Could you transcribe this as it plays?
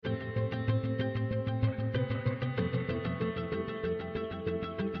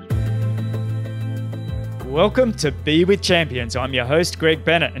Welcome to Be With Champions. I'm your host, Greg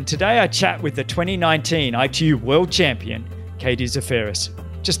Bennett, and today I chat with the 2019 ITU World Champion, Katie Zaferes.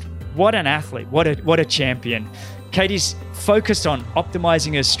 Just what an athlete, what a champion. Katie's focused on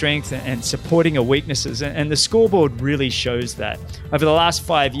optimizing her strength and supporting her weaknesses, and the scoreboard really shows that. Over the last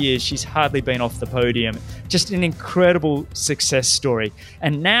 5 years, she's hardly been off the podium. Just an incredible success story.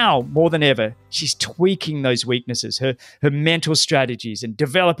 And now, more than ever, she's tweaking those weaknesses, her mental strategies, and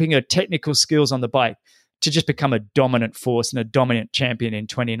developing her technical skills on the bike to just become a dominant force and a dominant champion in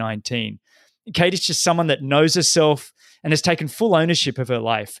 2019. Katie's just someone that knows herself and has taken full ownership of her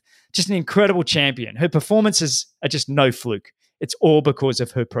life. Just an incredible champion. Her performances are just no fluke. It's all because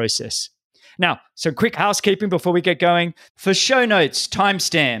of her process. Now, some quick housekeeping before we get going. For show notes,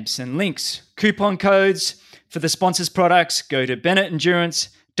 timestamps, and links, coupon codes for the sponsors' products, go to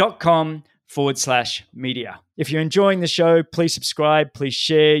bennettendurance.com/media. If you're enjoying the show, please subscribe, please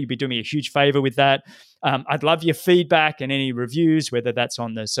share. You'd be doing me a huge favor with that. I'd love your feedback and any reviews, whether that's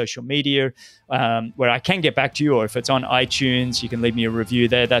on the social media where I can get back to you, or if it's on iTunes, you can leave me a review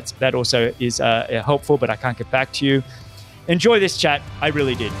there. That also is helpful, but I can't get back to you. Enjoy this chat. I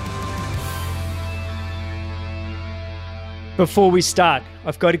really did. Before we start,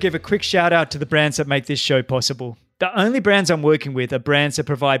 I've got to give a quick shout out to the brands that make this show possible. The only brands I'm working with are brands that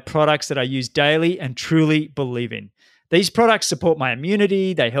provide products that I use daily and truly believe in. These products support my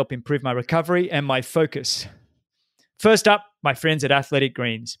immunity, they help improve my recovery and my focus. First up, my friends at Athletic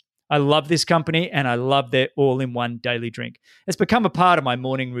Greens. I love this company and I love their all-in-one daily drink. It's become a part of my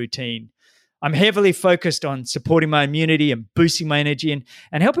morning routine. I'm heavily focused on supporting my immunity and boosting my energy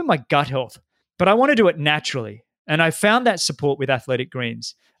and helping my gut health, but I want to do it naturally. And I found that support with Athletic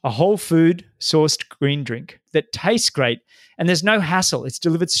Greens, a whole food sourced green drink that tastes great and there's no hassle. It's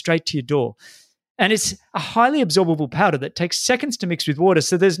delivered straight to your door. And it's a highly absorbable powder that takes seconds to mix with water,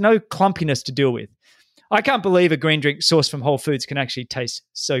 so there's no clumpiness to deal with. I can't believe a green drink sourced from whole foods can actually taste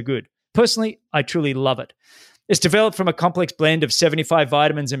so good. Personally, I truly love it. It's developed from a complex blend of 75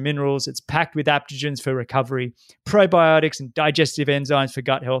 vitamins and minerals. It's packed with adaptogens for recovery, probiotics and digestive enzymes for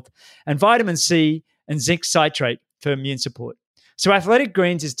gut health, and vitamin C and zinc citrate for immune support. So Athletic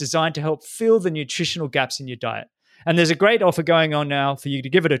Greens is designed to help fill the nutritional gaps in your diet. And there's a great offer going on now for you to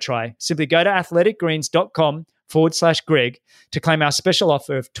give it a try. Simply go to athleticgreens.com/Greg to claim our special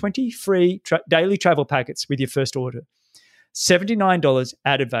offer of 20 free daily travel packets with your first order. $79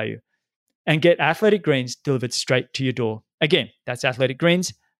 added value. And get Athletic Greens delivered straight to your door. Again, that's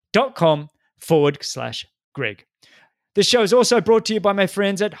athleticgreens.com/Greg. This show is also brought to you by my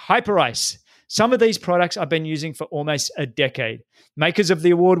friends at Hyperice. Some of these products I've been using for almost a decade. Makers of the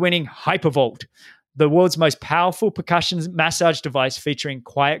award-winning Hypervolt, the world's most powerful percussion massage device featuring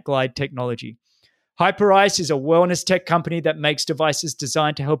Quiet Glide technology. Hyperice is a wellness tech company that makes devices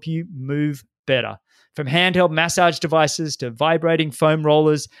designed to help you move better. From handheld massage devices to vibrating foam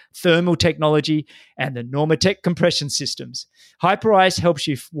rollers, thermal technology, and the Normatec compression systems, Hyperice helps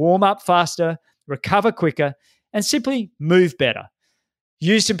you warm up faster, recover quicker, and simply move better.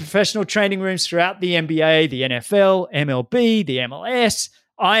 Used in professional training rooms throughout the NBA, the NFL, MLB, the MLS,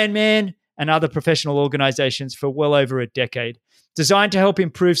 Ironman, and other professional organizations for well over a decade, designed to help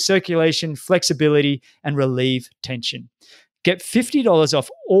improve circulation, flexibility, and relieve tension. Get $50 off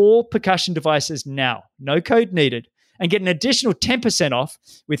all percussion devices now, no code needed, and get an additional 10% off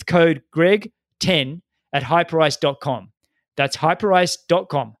with code GREG10 at hyperice.com. That's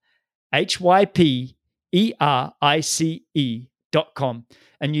hyperice.com, HYPERICE.com,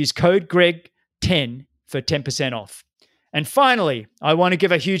 and use code GREG10 for 10% off. And finally, I want to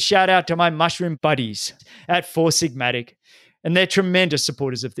give a huge shout out to my mushroom buddies at Four Sigmatic, and they're tremendous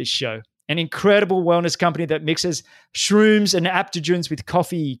supporters of this show. An incredible wellness company that mixes shrooms and adaptogens with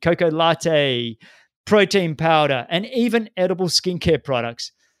coffee, cocoa latte, protein powder, and even edible skincare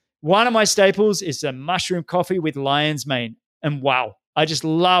products. One of my staples is the mushroom coffee with lion's mane. And wow, I just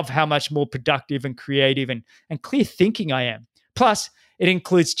love how much more productive and creative and clear thinking I am. Plus, it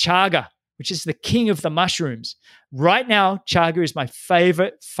includes chaga, which is the king of the mushrooms. Right now, chaga is my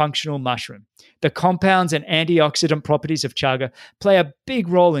favorite functional mushroom. The compounds and antioxidant properties of chaga play a big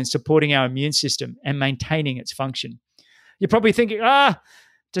role in supporting our immune system and maintaining its function. You're probably thinking,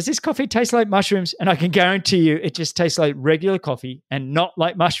 does this coffee taste like mushrooms? And I can guarantee you it just tastes like regular coffee and not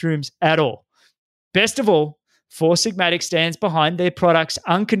like mushrooms at all. Best of all, Four Sigmatic stands behind their products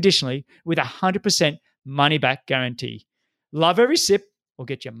unconditionally with a 100% money-back guarantee. Love every sip or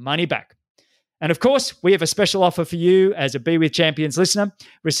get your money back. And of course, we have a special offer for you as a Be With Champions listener.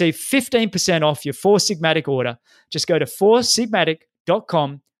 Receive 15% off your Four Sigmatic order. Just go to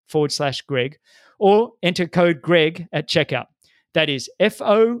foursigmatic.com/Greg or enter code GREG at checkout. That is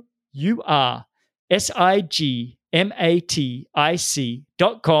FOURSIGMATIC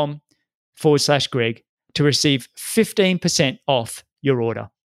sigmatic.com/Greg to receive 15% off your order.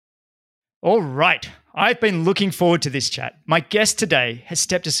 All right. I've been looking forward to this chat. My guest today has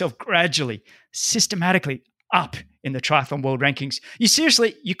stepped herself gradually, systematically up in the triathlon world rankings. You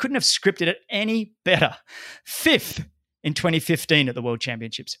couldn't have scripted it any better. 5th in 2015 at the World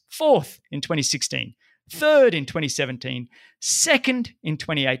Championships, 4th in 2016, 3rd in 2017, 2nd in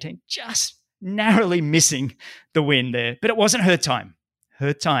 2018, just narrowly missing the win there. But it wasn't her time.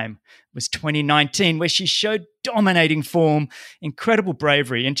 Her time was 2019, where she showed dominating form, incredible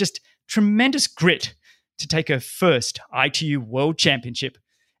bravery, and just tremendous grit to take her first ITU World Championship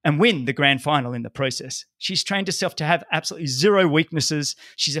and win the grand final in the process. She's trained herself to have absolutely zero weaknesses.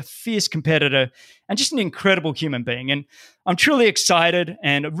 She's a fierce competitor and just an incredible human being. And I'm truly excited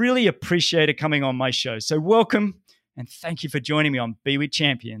and really appreciate her coming on my show. So welcome and thank you for joining me on Be With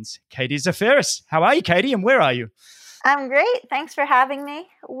Champions, Katie Zaferes. How are you, Katie, and where are you? I'm great. Thanks for having me.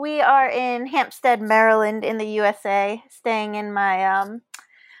 We are in Hampstead, Maryland in the USA, staying in my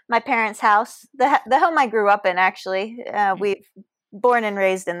my parents' house, the home I grew up in, actually. We've born and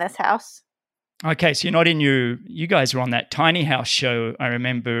raised in this house. Okay, so you're not in you guys were on that tiny house show. I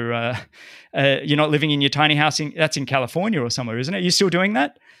remember you're not living in your tiny house. That's in California or somewhere, isn't it? You still doing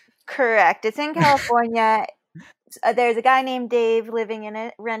that? Correct. It's in California. There's a guy named Dave living in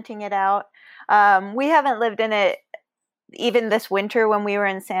it, renting it out. We haven't lived in it even this winter when we were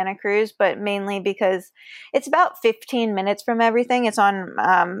in Santa Cruz, but mainly because it's about 15 minutes from everything. It's on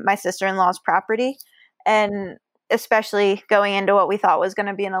my sister-in-law's property. And especially going into what we thought was going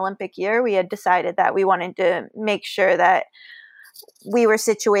to be an Olympic year, we had decided that we wanted to make sure that we were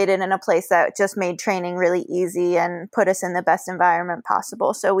situated in a place that just made training really easy and put us in the best environment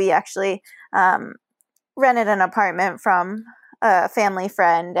possible. So we actually rented an apartment from a family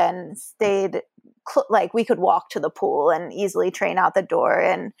friend and stayed like we could walk to the pool and easily train out the door,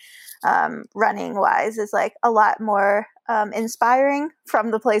 and running wise is like a lot more inspiring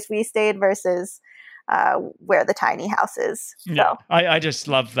from the place we stayed versus where the tiny house is. So. Yeah, I just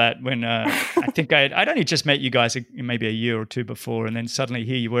love that when I think I'd only just met you guys maybe a year or two before, and then suddenly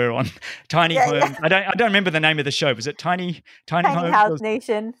here you were on Tiny Home. Yeah. I don't remember the name of the show. Was it Tiny Home? House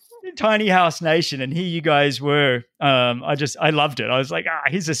Nation. Tiny House Nation, and here you guys were. I loved it. I was like,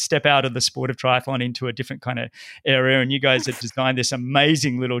 here's a step out of the sport of triathlon into a different kind of area, and you guys have designed this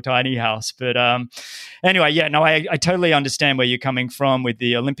amazing little tiny house. But anyway, yeah, no, I totally understand where you're coming from with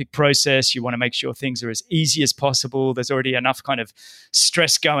the Olympic process. You want to make sure things are as easy as possible. There's already enough kind of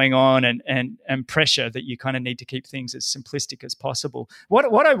stress going on and pressure that you kind of need to keep things as simplistic as possible.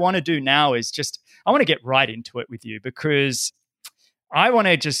 What I want to do now is I want to get right into it with you, because I want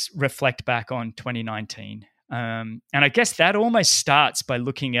to just reflect back on 2019. And I guess that almost starts by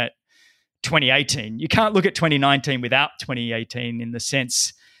looking at 2018. You can't look at 2019 without 2018 in the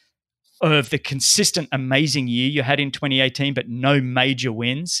sense of the consistent, amazing year you had in 2018, but no major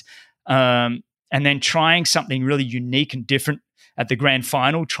wins. And then trying something really unique and different at the grand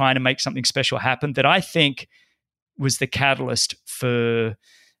final, trying to make something special happen that I think was the catalyst for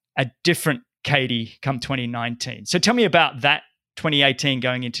a different Katie come 2019. So tell me about that 2018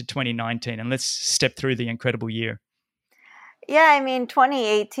 going into 2019, and let's step through the incredible year. Yeah, I mean,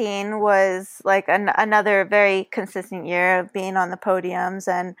 2018 was like another very consistent year of being on the podiums,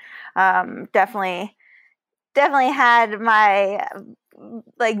 and definitely had my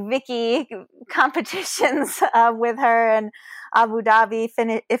like Vicky competitions with her, and Abu Dhabi.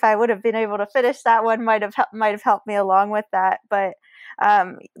 If I would have been able to finish that one, might have helped me along with that. But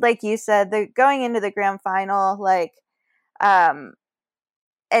like you said, going into the grand final, like. And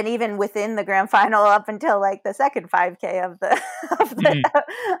even within the grand final, up until like the second 5K of the of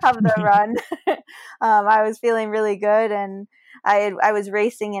the run, I was feeling really good, and I was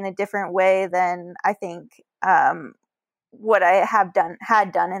racing in a different way than I think what I had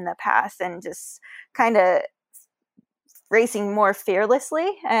done in the past, and just kind of racing more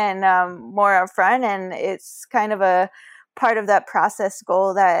fearlessly and more upfront. And it's kind of a part of that process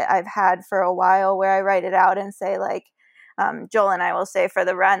goal that I've had for a while, where I write it out and say, like, Joel and I will say for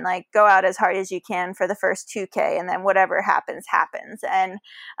the run, like, go out as hard as you can for the first 2K, and then whatever happens, happens. And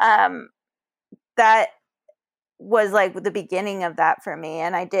that was like the beginning of that for me.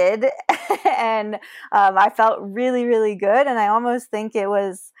 And I did. And I felt really, really good. And I almost think it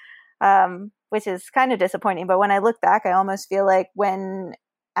was, which is kind of disappointing, but when I look back, I almost feel like when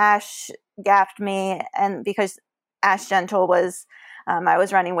Ash gapped me, and because Ash Gentle was, I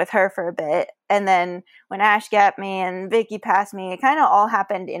was running with her for a bit. And then when Ash gapped me and Vicky passed me, it kind of all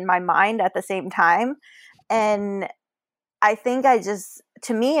happened in my mind at the same time. And I think I just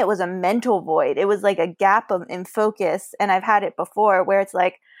to me, it was a mental void. It was like a gap in focus. And I've had it before where it's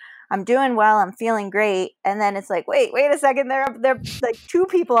like, I'm doing well, I'm feeling great. And then it's like, wait a second, they're like 2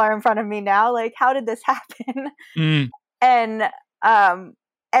 people are in front of me now. Like, how did this happen? Mm. And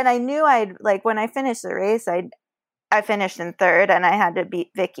I knew like, when I finished the race, I finished in 3rd and I had to beat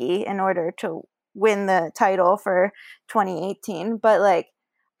Vicky in order to win the title for 2018. But like,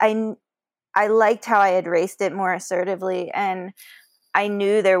 I liked how I had raced it more assertively, and I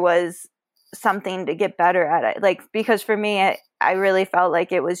knew there was something to get better at it. Like, because for me, I really felt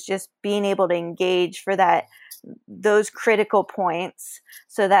like it was just being able to engage for those critical points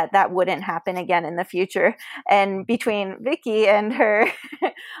so that wouldn't happen again in the future. And between Vicky and her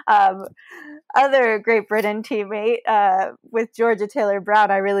other Great Britain teammate with Georgia Taylor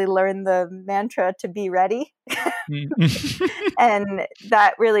Brown, I really learned the mantra to be ready. And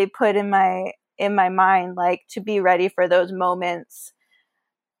that really put in my mind, like, to be ready for those moments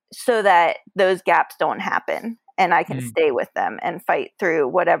so that those gaps don't happen and I can stay with them and fight through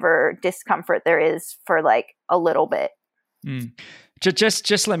whatever discomfort there is for like a little bit.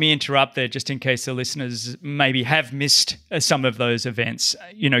 Just let me interrupt there, just in case the listeners maybe have missed some of those events.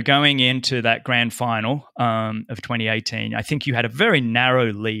 You know, going into that grand final of 2018, I think you had a very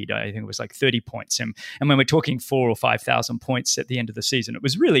narrow lead. I think it was like 30 points. And when we're talking 4,000 or 5,000 points at the end of the season, it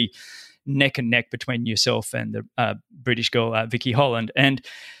was really neck and neck between yourself and the British girl, Vicky Holland.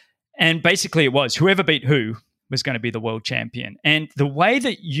 And basically it was whoever beat who was going to be the world champion. And the way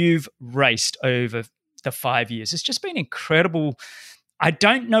that you've raced over the 5 years, it's just been incredible. I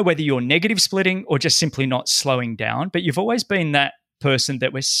don't know whether you're negative splitting or just simply not slowing down, but you've always been that person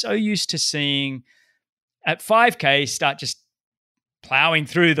that we're so used to seeing at 5K start just plowing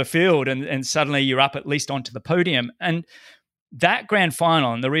through the field and suddenly you're up at least onto the podium. And that grand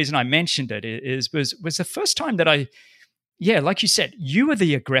final, and the reason I mentioned it was the first time that like you said, you were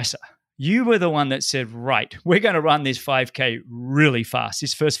the aggressor. You were the one that said, right, we're going to run this 5K really fast,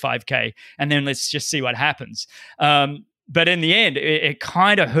 this first 5K, and then let's just see what happens. But in the end, it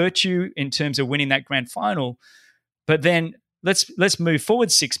kind of hurt you in terms of winning that grand final. But then let's move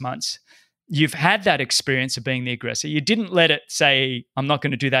forward 6 months. You've had that experience of being the aggressor. You didn't let it say, I'm not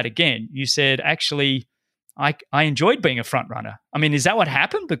going to do that again. You said, actually, I enjoyed being a front runner. I mean, is that what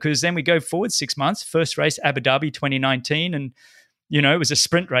happened? Because then we go forward 6 months, first race, Abu Dhabi 2019, and, you know, it was a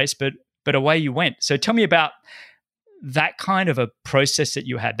sprint race, but away you went. So tell me about that kind of a process that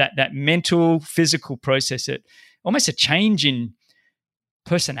you had, that mental, physical process, almost a change in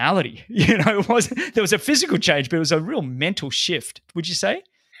personality. You know, there was a physical change, but it was a real mental shift, would you say?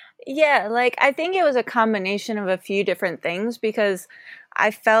 Yeah, like, I think it was a combination of a few different things, because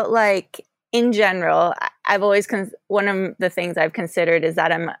I felt like, in general, I've always one of the things I've considered is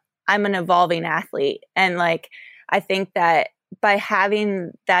that I'm an evolving athlete, and like, I think that by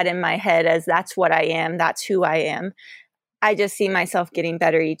having that in my head as that's what I am, that's who I am, I just see myself getting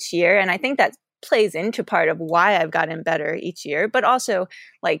better each year. And I think that plays into part of why I've gotten better each year. But also,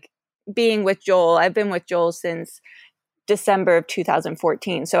 like, being with Joel, I've been with Joel since December of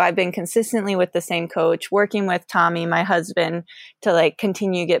 2014. So I've been consistently with the same coach, working with Tommy, my husband, to like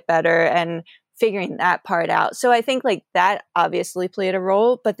continue to get better and figuring that part out. So I think like that obviously played a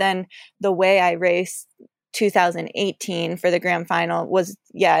role. But then the way I raced 2018 for the grand final was,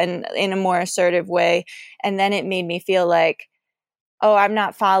 in a more assertive way. And then it made me feel like, oh, I'm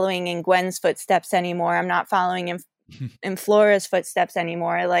not following in Gwen's footsteps anymore. I'm not following in Flora's footsteps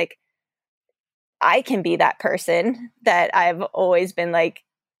anymore. Like, I can be that person that I've always been like,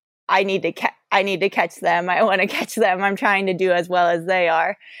 I need to catch them. I want to catch them. I'm trying to do as well as they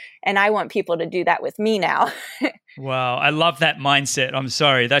are. And I want people to do that with me now. Wow. I love that mindset. I'm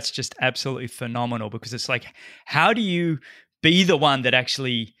sorry. That's just absolutely phenomenal, because it's like, how do you be the one that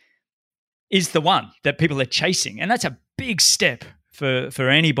actually is the one that people are chasing? And that's a big step for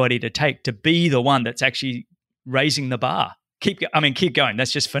anybody to take, to be the one that's actually raising the bar. Keep going.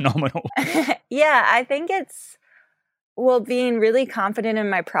 That's just phenomenal. Yeah, I think it's, being really confident in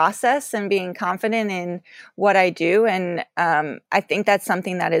my process and being confident in what I do. And I think that's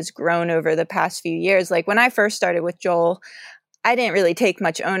something that has grown over the past few years. Like, when I first started with Joel, I didn't really take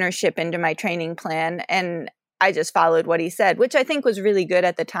much ownership into my training plan. And I just followed what he said, which I think was really good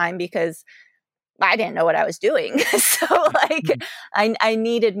at the time, because I didn't know what I was doing. So like, I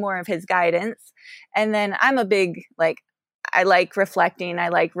needed more of his guidance. And then I'm a big, like, I like reflecting. I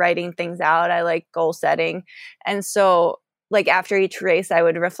like writing things out. I like goal setting. And so like after each race, I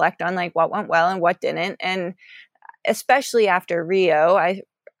would reflect on like what went well and what didn't. And especially after Rio,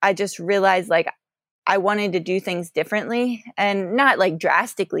 I just realized like I wanted to do things differently, and not like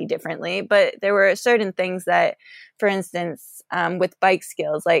drastically differently, but there were certain things that, for instance, with bike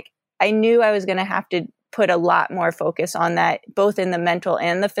skills, like I knew I was going to have to put a lot more focus on that, both in the mental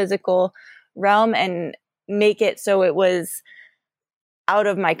and the physical realm, and make it so it was out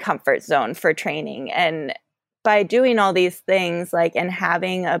of my comfort zone for training. And by doing all these things, like, and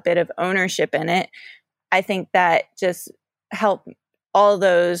having a bit of ownership in it, I think that just helped all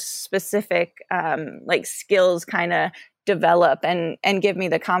those specific like skills kind of develop and give me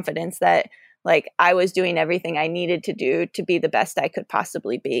the confidence that like I was doing everything I needed to do to be the best I could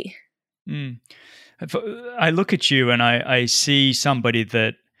possibly be. Mm. I look at you and I see somebody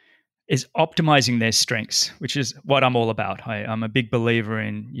that is optimizing their strengths, which is what I'm all about. I'm a big believer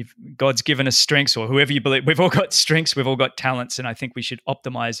in God's given us strengths, or whoever you believe. We've all got strengths, we've all got talents, and I think we should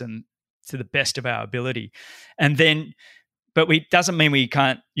optimize them to the best of our ability. And then, but we doesn't mean we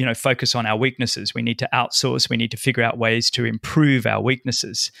can't, focus on our weaknesses. We need to outsource. We need to figure out ways to improve our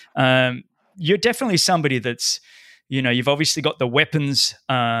weaknesses. You're definitely somebody that's, you've obviously got the weapons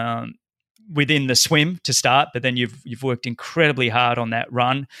within the swim to start, but then you've worked incredibly hard on that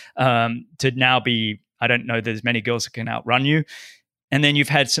run to now be, I don't know, there's many girls that can outrun you. And then you've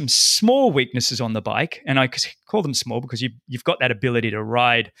had some small weaknesses on the bike, and I call them small because you've got that ability to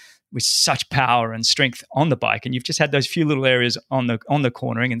ride with such power and strength on the bike, and you've just had those few little areas on the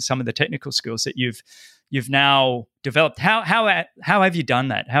cornering and some of the technical skills that you've now developed. How have you done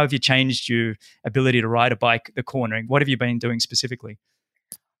that? How have you changed your ability to ride a bike, the cornering? What have you been doing specifically?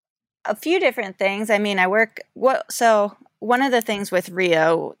 A few different things. I mean, so one of the things with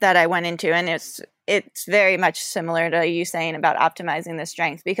Rio that I went into, and it's very much similar to you saying about optimizing the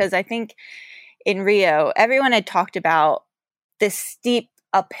strength, because I think in Rio, everyone had talked about this steep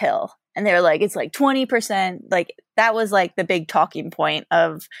uphill, and they were like, it's like 20%. Like that was like the big talking point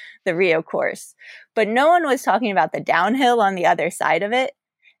of the Rio course, but no one was talking about the downhill on the other side of it.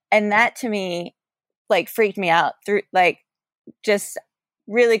 And that to me, like freaked me out through, like just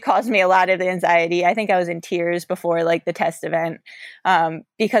really caused me a lot of anxiety. I think I was in tears before like the test event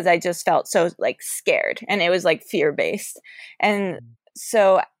because I just felt so like scared, and it was like fear-based. And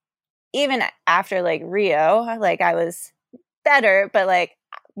so even after like Rio, like I was better, but like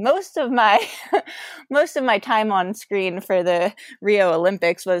most of my time on screen for the Rio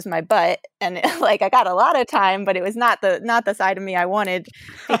Olympics was my butt, and like I got a lot of time, but it was not the side of me I wanted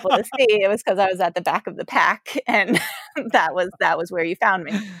people to see. It was because I was at the back of the pack, and that was where you found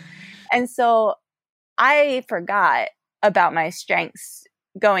me. And so I forgot about my strengths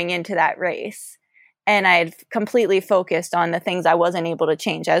going into that race, and I had completely focused on the things I wasn't able to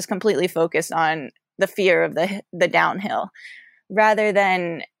change. I was completely focused on the fear of the downhill, rather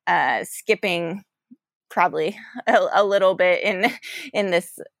than skipping probably a little bit in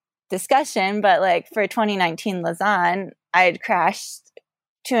this discussion. But like for 2019 Lausanne, I had crashed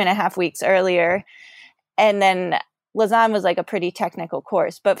 2.5 weeks earlier, and then Lausanne was like a pretty technical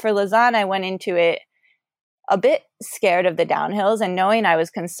course. But for Lausanne, I went into it a bit scared of the downhills, and knowing I was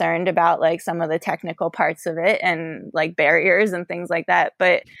concerned about like some of the technical parts of it and like barriers and things like that.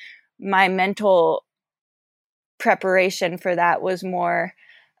 But my mental preparation for that was more,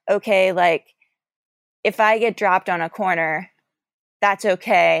 okay, like if I get dropped on a corner, that's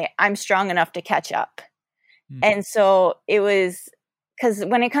okay. I'm strong enough to catch up. And so it was, because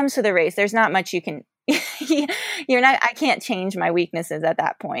when it comes to the race, there's not much you can, I can't change my weaknesses at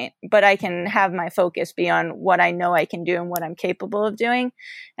that point, but I can have my focus be on what I know I can do and what I'm capable of doing.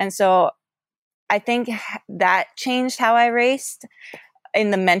 And so I think that changed how I raced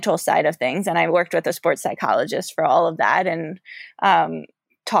in the mental side of things. And I worked with a sports psychologist for all of that, and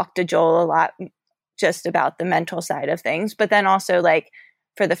talked to Joel a lot just about the mental side of things. But then also like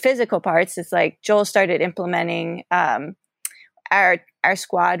for the physical parts, it's like Joel started implementing our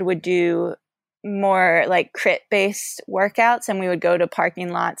squad would do more like crit based workouts, and we would go to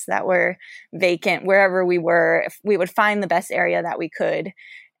parking lots that were vacant wherever we were. If we would find the best area that we could,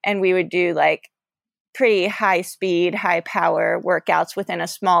 and we would do like pretty high speed, high power workouts within a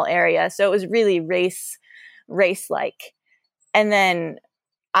small area. So it was really race like. And then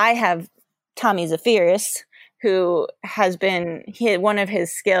I have Tommy Zaferes, who has been, one of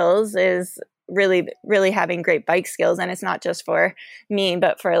his skills is really, really having great bike skills. And it's not just for me,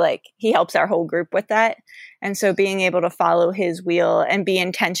 but for like, he helps our whole group with that. And so being able to follow his wheel and be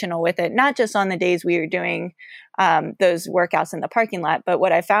intentional with it, not just on the days we were doing those workouts in the parking lot, but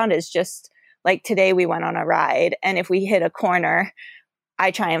what I found is just like today we went on a ride, and if we hit a corner, I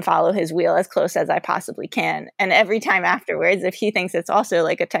try and follow his wheel as close as I possibly can. And every time afterwards, if he thinks it's also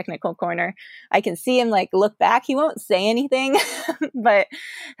like a technical corner, I can see him like look back. He won't say anything, but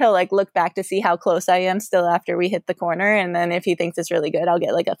he'll like look back to see how close I am still after we hit the corner. And then if he thinks it's really good, I'll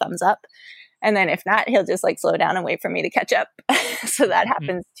get like a thumbs up. And then if not, he'll just like slow down and wait for me to catch up. So that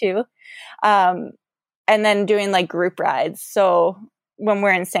happens too. And then doing like group rides. So when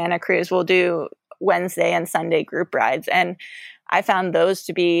we're in Santa Cruz, we'll do Wednesday and Sunday group rides. And I found those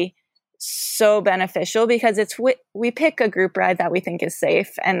to be so beneficial because we pick a group ride that we think is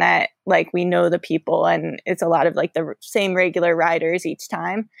safe and that like we know the people, and it's a lot of like the same regular riders each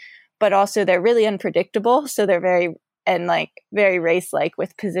time, but also they're really unpredictable. So they're very race-like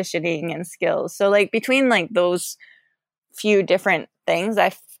with positioning and skills. So like between like those few different things,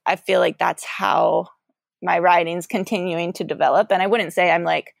 I feel like that's how my riding's continuing to develop. And I wouldn't say I'm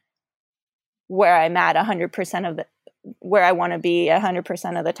like where I'm at 100% of where I want to be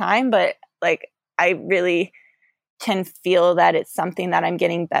 100% of the time, but like I really can feel that it's something that I'm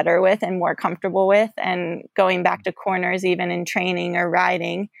getting better with and more comfortable with, and going back to corners even in training or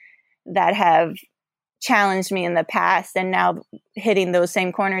riding that have challenged me in the past, and now hitting those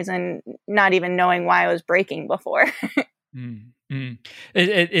same corners and not even knowing why I was braking before.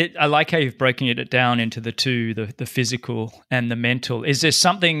 I like how you're breaking it down into the two, the physical and the mental. Is there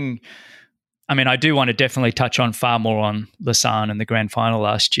something, I mean, I do want to definitely touch on far more on Lausanne and the grand final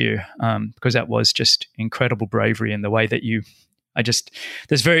last year, because that was just incredible bravery in the way that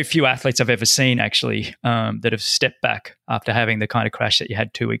there's very few athletes I've ever seen actually that have stepped back after having the kind of crash that you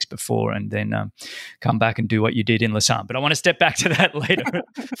had 2 weeks before and then come back and do what you did in Lausanne. But I want to step back to that later.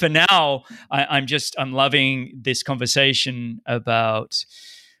 For now, I'm loving this conversation about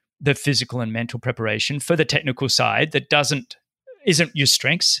the physical and mental preparation for the technical side that isn't your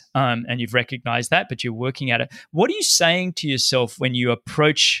strengths, and you've recognized that, but you're working at it. What are you saying to yourself when you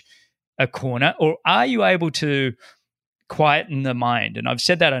approach a corner, or are you able to quieten the mind? And I've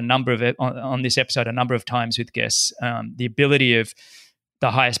said that on this episode a number of times with guests, the ability of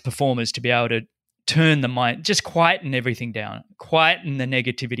the highest performers to be able to turn the mind, just quieten everything down, quieten the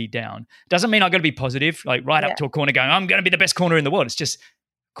negativity down. Doesn't mean I've got to be positive, like up to a corner going, I'm going to be the best corner in the world. It's just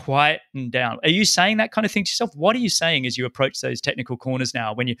quieten down. Are you saying that kind of thing to yourself? What are you saying as you approach those technical corners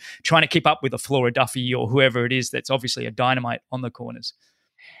now when you're trying to keep up with a Flora Duffy or whoever it is that's obviously a dynamite on the corners?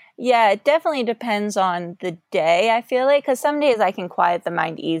 Yeah, it definitely depends on the day, I feel like, because some days I can quiet the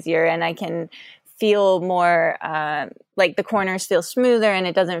mind easier and I can feel more like the corners feel smoother and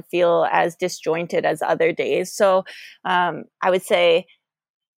it doesn't feel as disjointed as other days. So I would say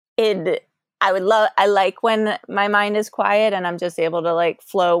I like when my mind is quiet and I'm just able to like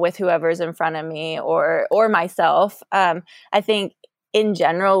flow with whoever's in front of me or myself. I think in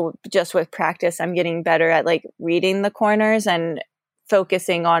general, just with practice, I'm getting better at like reading the corners and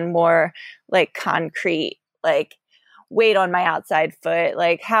focusing on more like concrete, like weight on my outside foot,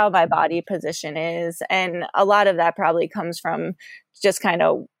 like how my body position is. And a lot of that probably comes from just kind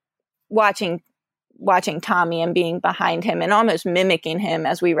of watching Tommy and being behind him and almost mimicking him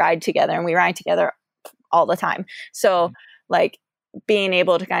as we ride together, and we ride together all the time. So like being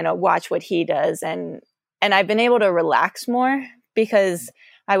able to kind of watch what he does, and I've been able to relax more, because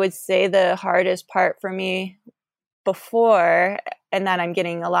I would say the hardest part for me before, and that I'm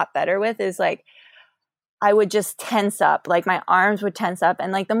getting a lot better with, is like I would just tense up, like my arms would tense up,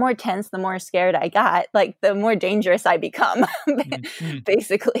 and like the more tense, the more scared I got, like the more dangerous I become,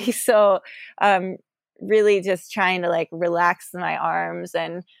 basically. So really just trying to like relax my arms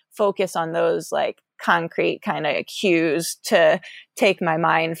and focus on those like concrete kind of cues to take my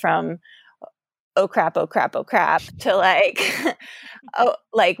mind from oh crap to like oh,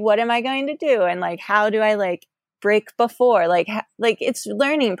 like what am I going to do, and like how do I like break before, like it's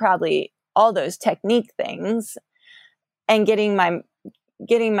learning probably all those technique things and getting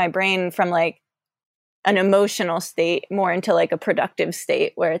my brain from like an emotional state more into like a productive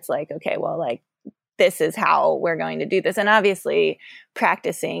state where it's like, okay, well, like this is how we're going to do this. And obviously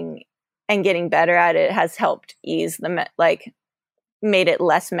practicing and getting better at it has helped ease made it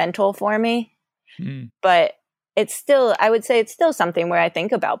less mental for me. But it's still, I would say it's still something where I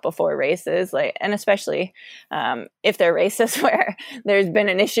think about before races, like, and especially if they're races where there's been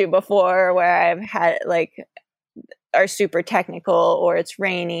an issue before where I've had like are super technical or it's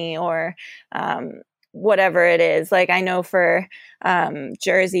rainy or whatever it is. Like I know for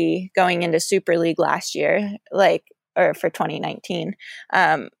Jersey going into Super League last year, or for 2019,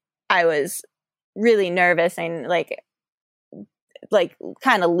 I was really nervous and like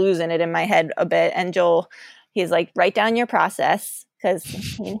kind of losing it in my head a bit. And Joel, he's like, write down your process, because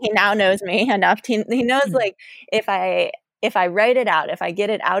he now knows me enough. He knows like if I if I write it out, if I get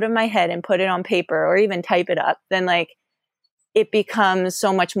it out of my head and put it on paper or even type it up, then like it becomes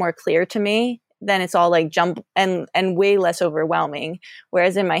so much more clear to me. Then it's all like jumbled and way less overwhelming.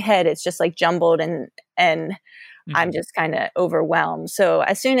 Whereas in my head, it's just like jumbled and I'm just kind of overwhelmed. So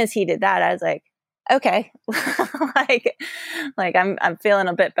as soon as he did that, I was like, okay, like I'm feeling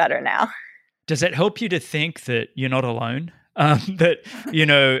a bit better now. Does it help you to think that you're not alone? That, you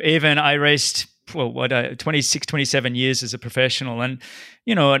know, even I raced, 26, 27 years as a professional, and,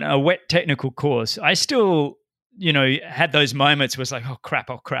 you know, a wet technical course, I still, you know, had those moments where it's like, oh crap.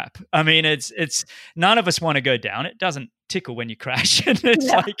 I mean, it's none of us want to go down. It doesn't tickle when you crash. And it's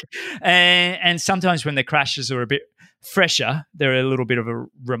like, and sometimes when the crashes are a bit fresher, they're a little bit of a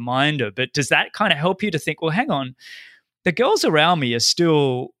reminder. But does that kind of help you to think, well, hang on, the girls around me are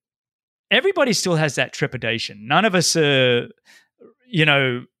still, everybody still has that trepidation. None of us are, you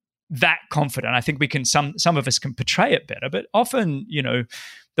know, that confident. I think we can, some of us can portray it better, but often, you know,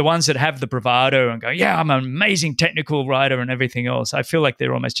 the ones that have the bravado and go, yeah, I'm an amazing technical rider and everything else, I feel like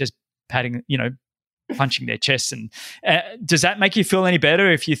they're almost just patting, you know, punching their chests. And does that make you feel any better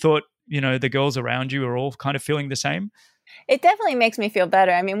if you thought, you know, the girls around you are all kind of feeling the same? It definitely makes me feel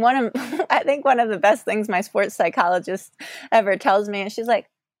better. I mean, I think one of the best things my sports psychologist ever tells me is she's like,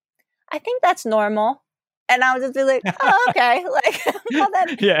 I think that's normal. And I would just be like, oh, okay. Like, well,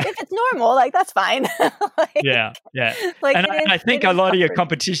 then if it's normal, like, that's fine. Like, yeah. Like, and I think a lot of your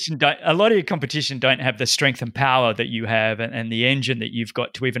competition don't have the strength and power that you have and the engine that you've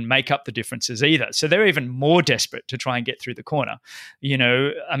got to even make up the differences either. So they're even more desperate to try and get through the corner. You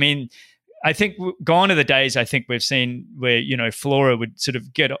know, I mean, I think gone are the days I think we've seen where, you know, Flora would sort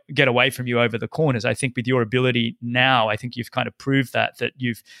of get away from you over the corners. I think with your ability now, I think you've kind of proved that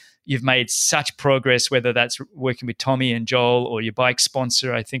you've made such progress, whether that's working with Tommy and Joel or your bike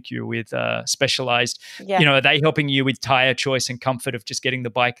sponsor. I think you're with Specialized. Yeah. You know, are they helping you with tire choice and comfort of just getting the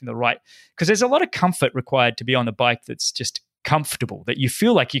bike in the right? Because there's a lot of comfort required to be on a bike that's just comfortable, that you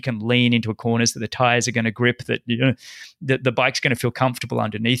feel like you can lean into a corners, that the tires are going to grip, that, you know, the bike's going to feel comfortable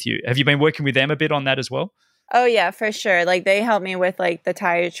underneath you. Have you been working with them a bit on that as well? Oh yeah, for sure. Like they help me with like the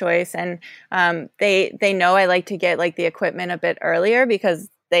tire choice, and they know I like to get like the equipment a bit earlier because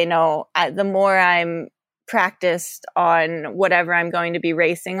they know the more I'm practiced on whatever I'm going to be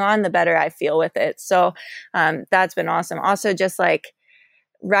racing on, the better I feel with it. So that's been awesome. Also, just like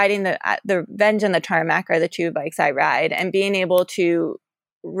riding the Venge and the Tarmac are the two bikes I ride, and being able to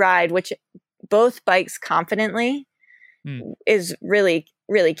ride both bikes confidently is really,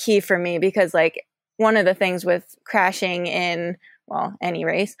 really key for me, because like one of the things with crashing in, well, any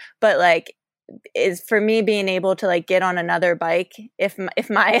race, but like is for me being able to like get on another bike if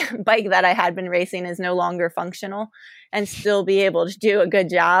my bike that I had been racing is no longer functional, and still be able to do a good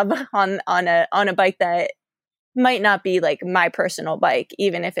job on a bike that might not be like my personal bike,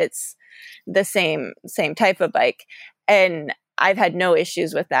 even if it's the same type of bike. And I've had no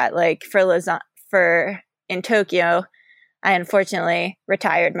issues with that. Like in Tokyo, I unfortunately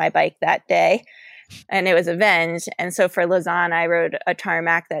retired my bike that day, and it was a Venge. And so for Lausanne, I rode a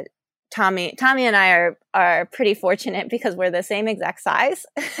Tarmac that Tommy and I are pretty fortunate because we're the same exact size.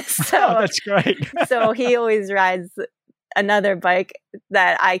 So that's great. So he always rides another bike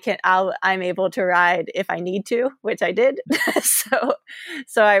that I'm able to ride if I need to, which I did.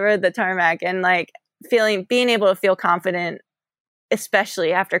 So I rode the Tarmac, and like being able to feel confident,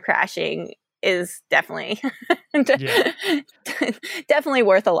 especially after crashing, is definitely definitely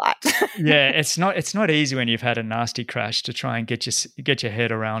worth a lot. Yeah, it's not easy when you've had a nasty crash to try and get your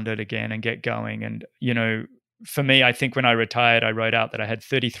head around it again and get going. And, you know, for me, I think when I retired, I wrote out that I had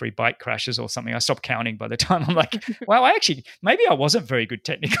 33 bike crashes or something. I stopped counting by the time. I'm like, wow, maybe I wasn't very good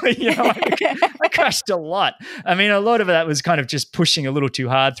technically. You know, I crashed a lot. I mean, a lot of that was kind of just pushing a little too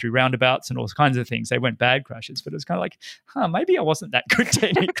hard through roundabouts and all kinds of things. They weren't bad crashes, but it was kind of like, maybe I wasn't that good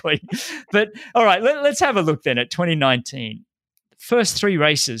technically. But all right, let's have a look then at 2019. First 3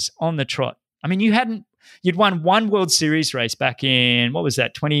 races on the trot. I mean, you'd won one World Series race back in, what was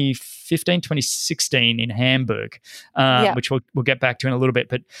that, 2015, 2016 in Hamburg, which we'll get back to in a little bit.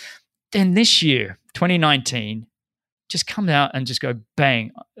 But then this year, 2019, just come out and just go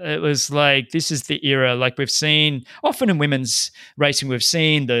bang. It was like, this is the era, like we've seen often in women's racing, we've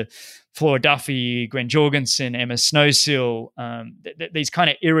seen the Flora Duffy, Gwen Jorgensen, Emma Snowsill, these kind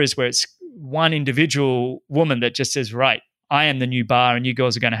of eras where it's one individual woman that just says, right, I am the new bar and you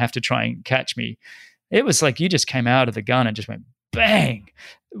girls are going to have to try and catch me. It was like you just came out of the gun and just went bang.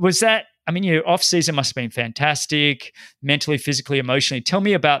 Was that, I mean, your off season must have been fantastic, mentally, physically, emotionally. Tell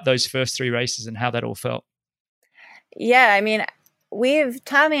me about those first 3 races and how that all felt. Yeah, I mean,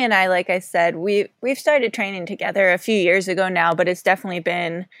 Tommy and I, like I said, we've started training together a few years ago now, but it's definitely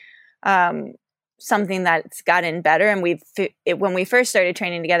been something that's gotten better. And when we first started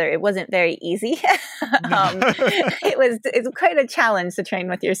training together, it wasn't very easy. It's quite a challenge to train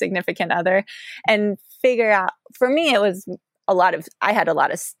with your significant other and figure out. For me, it was I had a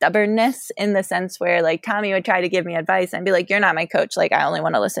lot of stubbornness in the sense where like Tommy would try to give me advice and be like, "You're not my coach. Like, I only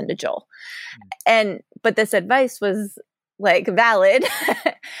want to listen to Joel." But this advice was like valid.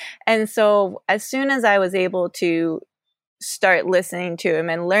 And so as soon as I was able to start listening to him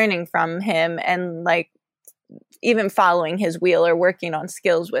and learning from him and like even following his wheel or working on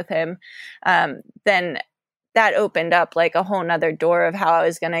skills with him, then that opened up like a whole nother door of how I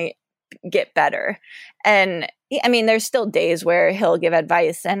was going to get better. And I mean, there's still days where he'll give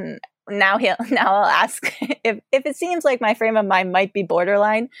advice, and now I'll ask if it seems like my frame of mind might be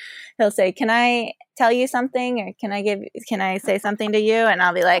borderline, he'll say, "Can I tell you something?" or can I say something to you? And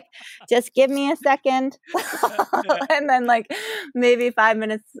I'll be like, "Just give me a second." And then like maybe 5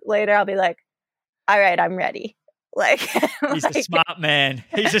 minutes later, I'll be like, "All right, I'm ready." Like he's a smart man.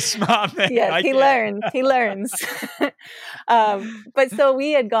 He's a smart man. Yes, he learns. But so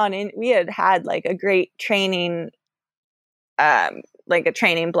we had like a great training, like a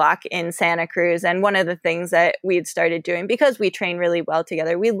training block in Santa Cruz. And one of the things that we had started doing, because we train really well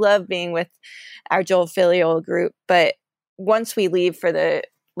together, we love being with our Joel filial group. But once we leave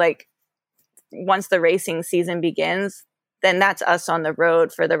once the racing season begins, then that's us on the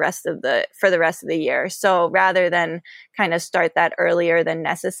road for the rest of the year. So rather than kind of start that earlier than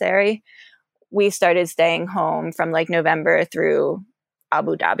necessary, we started staying home from like November through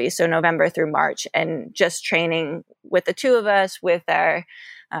Abu Dhabi. So November through March, and just training with the two of us with our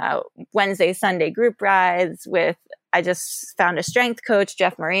Wednesday, Sunday group rides I just found a strength coach,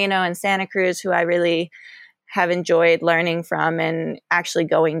 Jeff Marino in Santa Cruz, who I really have enjoyed learning from, and actually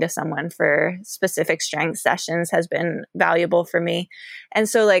going to someone for specific strength sessions has been valuable for me. And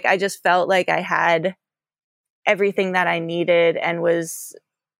so like, I just felt like I had everything that I needed and was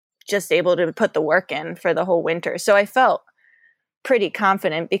just able to put the work in for the whole winter. So I felt pretty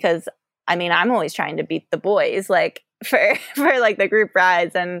confident because I mean, I'm always trying to beat the boys, like for like the group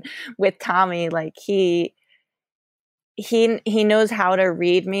rides, and with Tommy, like he knows how to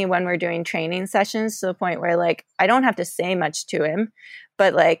read me when we're doing training sessions, to the point where like I don't have to say much to him,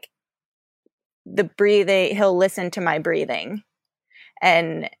 but like the breathing, he'll listen to my breathing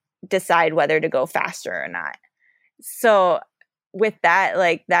and decide whether to go faster or not. So with that,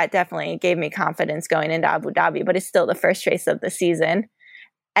 like that definitely gave me confidence going into Abu Dhabi, but it's still the first race of the season.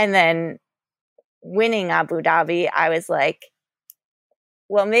 And then winning Abu Dhabi, I was like,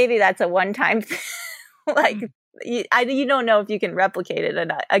 well, maybe that's a one-time like you don't know if you can replicate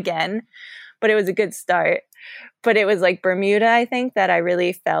it again, but it was a good start. But it was like Bermuda, I think, that I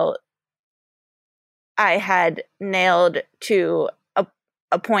really felt I had nailed to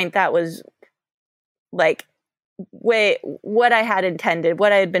a point that was like what I had intended,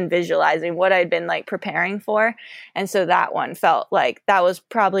 what I had been visualizing, what I'd been like preparing for. And so that one felt like that was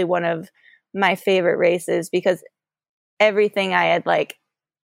probably one of my favorite races, because everything I had like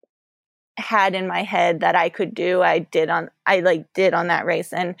had in my head that I could do, I did on that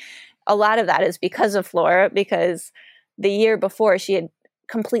race. And a lot of that is because of Flora, because the year before she had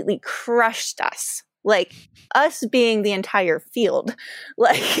completely crushed us, like us being the entire field,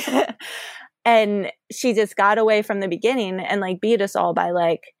 like, and she just got away from the beginning and like beat us all by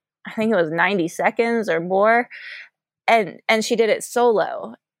like, I think it was 90 seconds or more. And she did it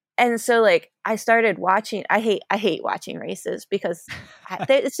solo. And so like I started watching, I hate watching races because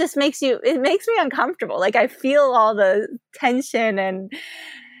it just makes me uncomfortable. Like I feel all the tension and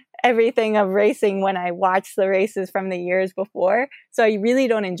everything of racing when I watch the races from the years before. So I really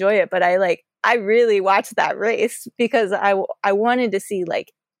don't enjoy it, but I really watched that race because I wanted to see,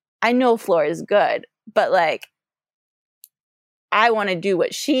 like, I know Flora is good, but like I want to do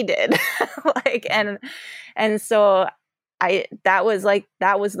what she did. Like, and so that was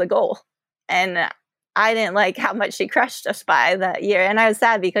the goal. And I didn't like how much she crushed us by that year. And I was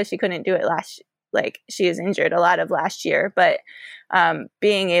sad because she couldn't do it like she was injured a lot of last year, but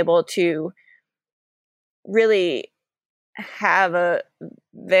being able to really have a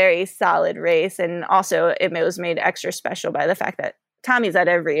very solid race. And also it was made extra special by the fact that Tommy's at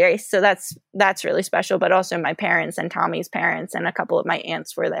every race. So that's really special, but also my parents and Tommy's parents and a couple of my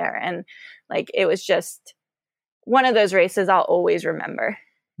aunts were there. And like, it was just one of those races I'll always remember.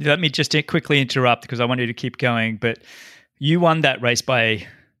 Let me just quickly interrupt because I wanted to keep going, but you won that race by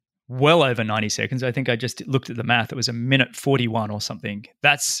well over 90 seconds. I think I just looked at the math. It was a minute 41 or something.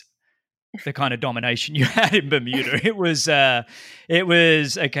 That's the kind of domination you had in Bermuda. It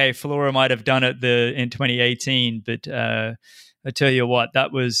was okay. Flora might have done it in 2018, but I tell you what,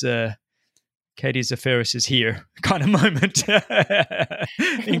 that was Katie Zaferes is here kind of moment.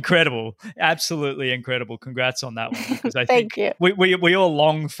 Incredible, absolutely incredible. Congrats on that one, because I think we all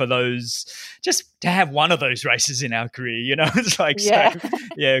long for those, just to have one of those races in our career. It's like, yeah. So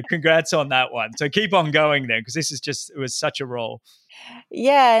yeah, congrats on that one. So keep on going then, because this is it was such a roll.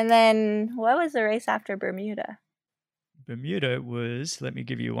 Yeah, and then what was the race after Bermuda? Bermuda was, let me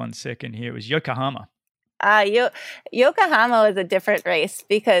give you 1 second here, it was Yokohama. Yokohama was a different race,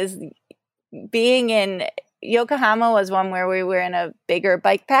 because being in Yokohama was one where we were in a bigger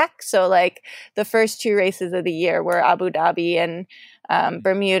bike pack. So like the first 2 races of the year were Abu Dhabi and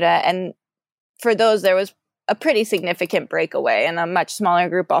Bermuda. And for those, there was a pretty significant breakaway and a much smaller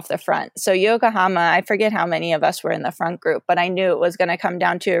group off the front. So Yokohama, I forget how many of us were in the front group, but I knew it was going to come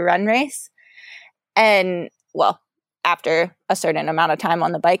down to a run race. And well, after a certain amount of time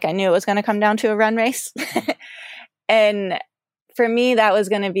on the bike, I knew it was going to come down to a run race. And for me, that was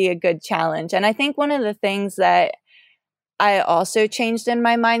going to be a good challenge. And I think one of the things that I also changed in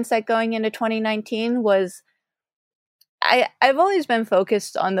my mindset going into 2019 was I've always been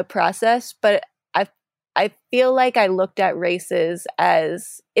focused on the process, but I feel like I looked at races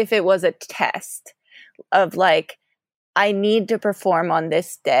as if it was a test of like, I need to perform on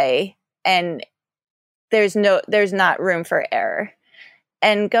this day, and there's not room for error.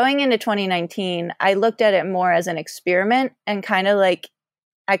 And going into 2019, I looked at it more as an experiment, and kind of like,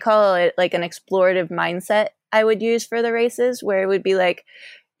 I call it like an explorative mindset I would use for the races, where it would be like,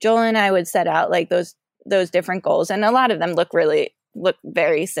 Joel and I would set out like those different goals. And a lot of them look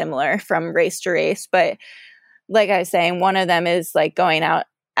very similar from race to race. But like I was saying, one of them is like going out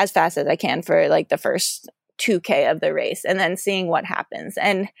as fast as I can for like the first 2K of the race, and then seeing what happens,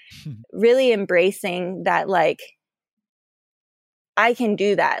 and really embracing that, like, I can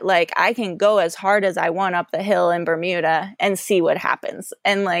do that. Like, I can go as hard as I want up the hill in Bermuda and see what happens.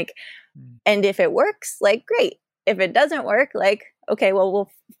 And like, and if it works, like, great. If it doesn't work, like, okay, well, we'll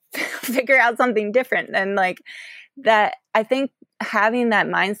figure out something different. And like that, I think having that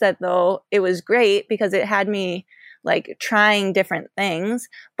mindset, though, it was great because it had me like trying different things,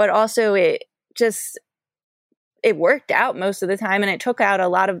 but also it worked out most of the time. And it took out a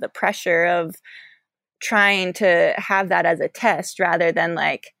lot of the pressure of trying to have that as a test rather than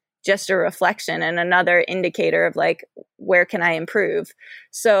like just a reflection and another indicator of like, where can I improve?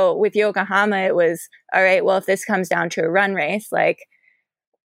 So with Yokohama, it was, all right, well, if this comes down to a run race, like,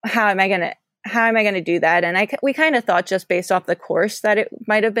 how am I going to do that? And we kind of thought, just based off the course, that it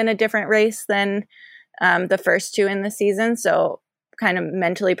might have been a different race than the first 2 in the season. So kind of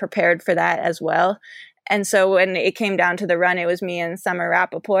mentally prepared for that as well. And so when it came down to the run, it was me and Summer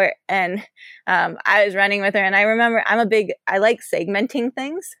Rappaport, and I was running with her. And I remember I like segmenting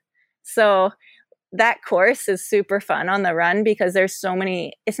things. So that course is super fun on the run because there's so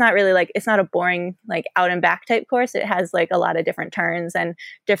many, it's not a boring, like out and back type course. It has like a lot of different turns and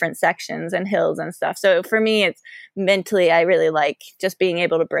different sections and hills and stuff. So for me, it's mentally, I really like just being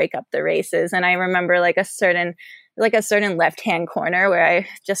able to break up the races. And I remember like a certain left-hand corner where I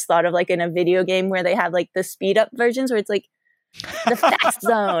just thought of like in a video game where they have like the speed up versions where it's like the fast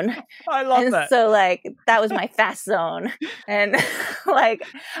zone. I love that. So like, that was my fast zone. And like,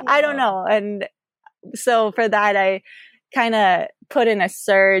 wow. I don't know. And so for that, I kind of put in a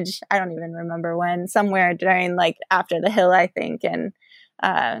surge. I don't even remember when, somewhere during like after the hill, I think, and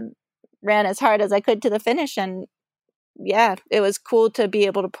ran as hard as I could to the finish. And yeah, it was cool to be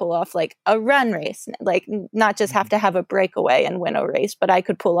able to pull off like a run race, like not just have to have a breakaway and win a race, but I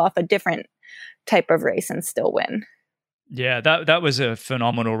could pull off a different type of race and still win. Yeah, that was a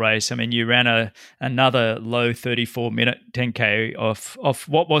phenomenal race. I mean, you ran another low 34-minute 10K off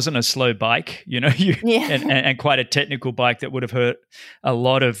what wasn't a slow bike, and quite a technical bike that would have hurt a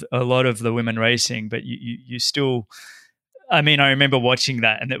lot of the women racing. But you still, I mean, I remember watching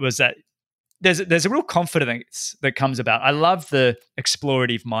that, and it was that there's a real confidence that comes about. I love the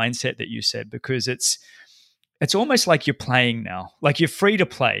explorative mindset that you said, because it's almost like you're playing now, like you're free to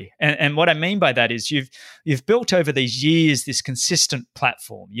play. And what I mean by that is you've built over these years this consistent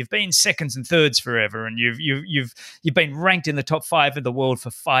platform. You've been seconds and thirds forever, and you've been ranked in the top 5 of the world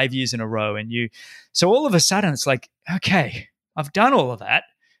for 5 years in a row. And so all of a sudden it's like, okay, I've done all of that.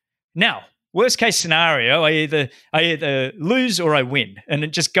 Now, worst case scenario, I either lose or I win, and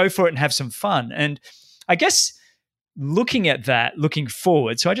then just go for it and have some fun. And I guess looking at that, looking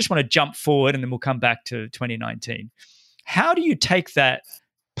forward, so I just want to jump forward and then we'll come back to 2019. How do you take that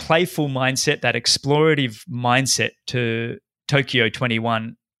playful mindset, that explorative mindset to Tokyo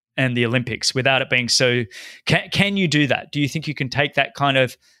 21 and the Olympics without it being so. Can you do that? Do you think you can take that kind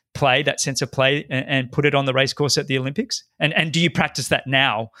of play, that sense of play, and put it on the race course at the Olympics? And do you practice that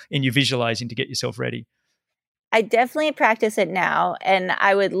now in your visualizing to get yourself ready? I definitely practice it now, and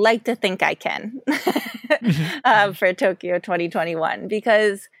I would like to think I can for Tokyo 2021,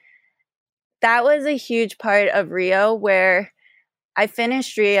 because that was a huge part of Rio, where I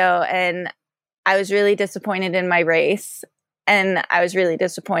finished Rio and I was really disappointed in my race. And I was really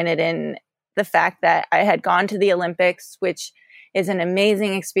disappointed in the fact that I had gone to the Olympics, which is an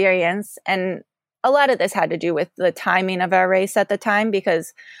amazing experience. And a lot of this had to do with the timing of our race at the time,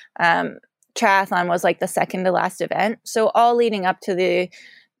 because triathlon was like the second to last event. So all leading up to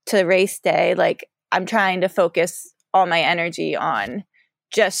race day, like I'm trying to focus all my energy on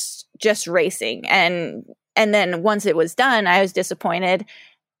just racing. And then once it was done, I was disappointed,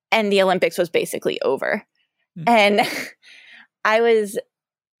 and the Olympics was basically over. And I was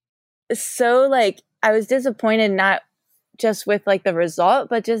so I was disappointed, not just with like the result,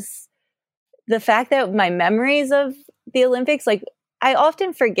 but just the fact that my memories of the Olympics, like I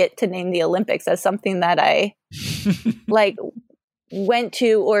often forget to name the Olympics as something that I like went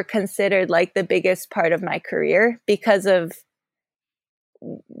to or considered like the biggest part of my career, because of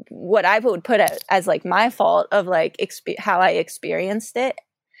what I would put as like my fault of like how I experienced it.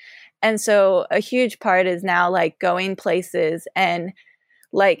 And so a huge part is now like going places and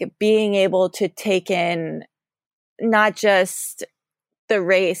like being able to take in not just the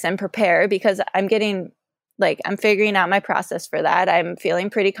race and prepare, because I'm figuring out my process for that. I'm feeling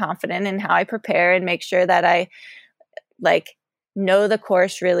pretty confident in how I prepare and make sure that I like know the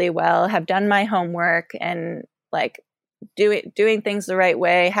course really well, have done my homework, and like doing things the right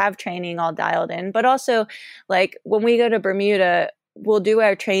way, have training all dialed in. But also like when we go to Bermuda, we'll do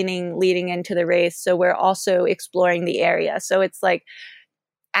our training leading into the race. So we're also exploring the area. So it's like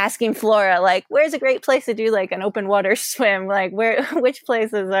asking Flora, like, where's a great place to do like an open water swim? Like which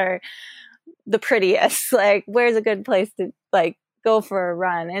places are the prettiest? Like, where's a good place to like go for a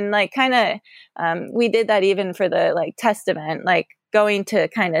run? And like kind of, we did that even for the like test event, like going to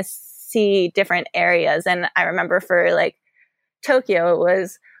kind of see different areas. And I remember for like Tokyo,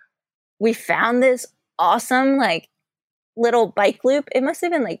 we found this awesome, like, little bike loop. It must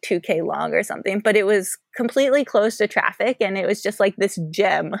have been like 2K long or something, but it was completely closed to traffic, and it was just like this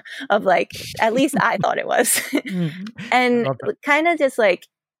gem of like, at least I thought it was. And kind of just like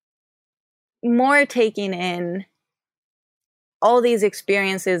more taking in all these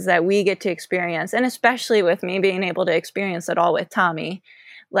experiences that we get to experience, and especially with me being able to experience it all with Tommy,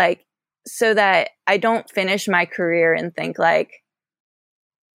 like, so that I don't finish my career and think like,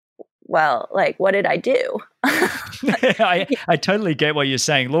 well, like, what did I do? I totally get what you're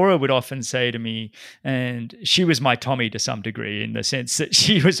saying. Laura would often say to me, and she was my Tommy to some degree, in the sense that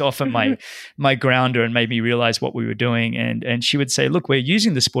she was often my grounder and made me realize what we were doing. And she would say, look, we're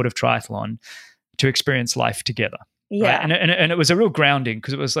using the sport of triathlon to experience life together. Yeah. Right? And it was a real grounding,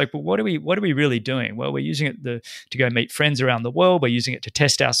 because it was like, well, what are we really doing? Well, we're using it to go meet friends around the world. We're using it to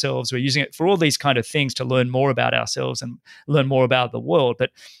test ourselves. We're using it for all these kind of things, to learn more about ourselves and learn more about the world.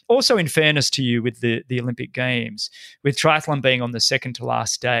 But also, in fairness to you, with the Olympic Games, with triathlon being on the second to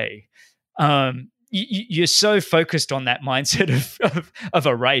last day, you're so focused on that mindset of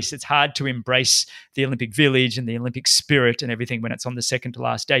a race. It's hard to embrace the Olympic village and the Olympic spirit and everything when it's on the second to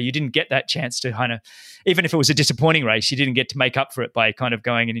last day. You didn't get that chance to kind of, even if it was a disappointing race, you didn't get to make up for it by kind of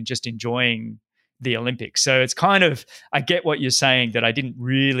going in and just enjoying the Olympics. So it's kind of, I get what you're saying, that I didn't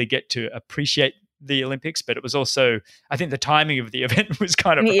really get to appreciate the Olympics, but it was also, I think the timing of the event was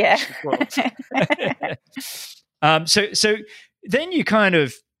kind of so then you kind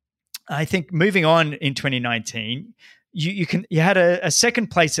of, I think moving on in 2019, you had a second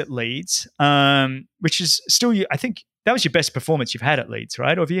place at Leeds, which is still, I think that was your best performance you've had at Leeds,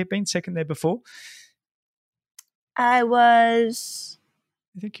 right? Or have you been second there before? I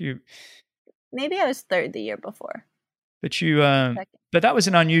think maybe I was third the year before. But but that was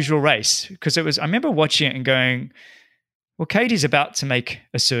an unusual race, because it was, I remember watching it and going, well, Katie's about to make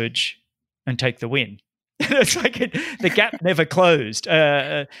a surge and take the win. It's like the gap never closed.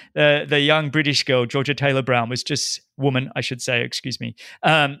 The young British girl, Georgia Taylor-Brown, was just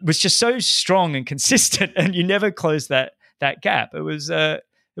was just so strong and consistent, and you never closed that gap. It was an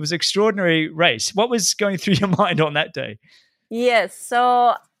extraordinary race. What was going through your mind on that day? Yes,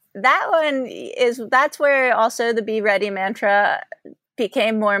 so that's where also the Be Ready mantra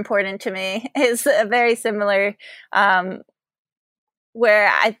became more important to me. Is a very similar,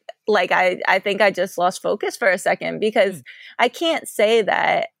 where I think I just lost focus for a second, because I can't say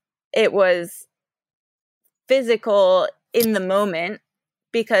that it was physical in the moment,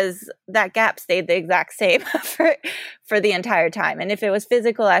 because that gap stayed the exact same for the entire time. And if it was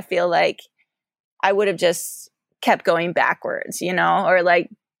physical, I feel like I would have just kept going backwards, or like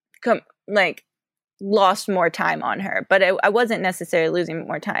lost more time on her. But I wasn't necessarily losing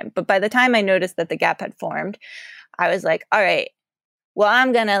more time. But by the time I noticed that the gap had formed, I was like, all right, well,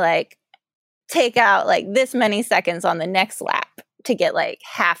 I'm going to like take out like this many seconds on the next lap to get like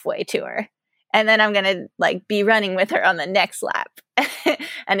halfway to her. And then I'm going to like be running with her on the next lap.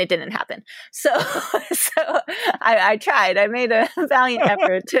 And it didn't happen. So I tried. I made a valiant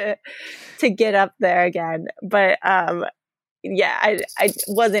effort to get up there again. But I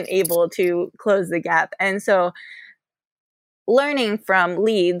wasn't able to close the gap. And so learning from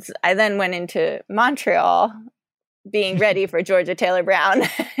Leeds, I then went into Montreal being ready for Georgia Taylor Brown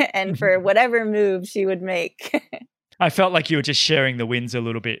and for whatever move she would make. I felt like you were just sharing the wins a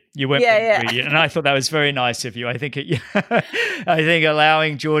little bit. You weren't greedy, and I thought that was very nice of you. I think I think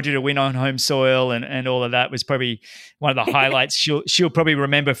allowing Georgia to win on home soil and all of that was probably one of the highlights she'll probably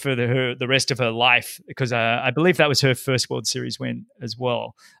remember for the rest of her life, because I believe that was her first World Series win as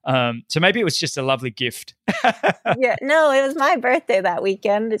well. So maybe it was just a lovely gift. Yeah, no, it was my birthday that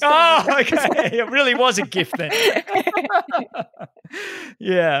weekend. Okay, it really was a gift then.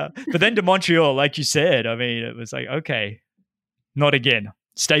 Yeah, but then to Montreal, like you said, I mean, it was like, okay, not again.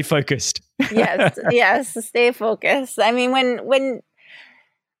 Stay focused. Yes, stay focused. I mean, when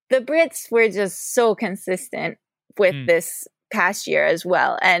the Brits were just so consistent with this past year as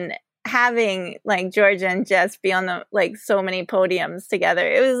well, and having like Georgia and Jess be on the like so many podiums together,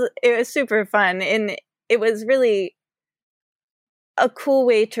 it was super fun, and it was really a cool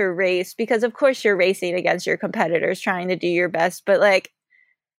way to race, because of course you're racing against your competitors, trying to do your best, but like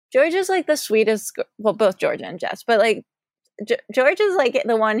Georgia's like the sweetest, well, both Georgia and Jess, but like Georgia's like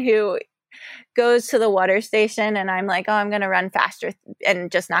the one who goes to the water station and I'm like, oh, I'm going to run faster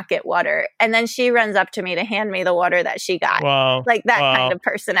and just not get water. And then she runs up to me to hand me the water that she got. Wow. Like that kind of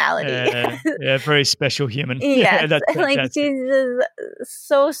personality. Yeah, very special human. Yes. Like she's just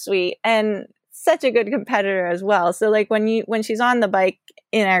so sweet and such a good competitor as well. So like when she's on the bike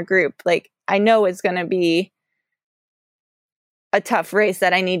in our group, like I know it's going to be a tough race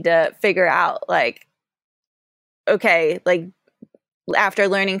that I need to figure out, like, okay, like after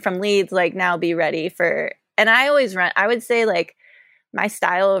learning from Leeds, like now be ready for, and I always run, I would say like my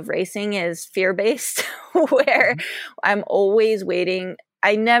style of racing is fear-based where I'm always waiting.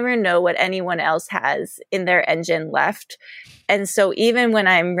 I never know what anyone else has in their engine left. And so even when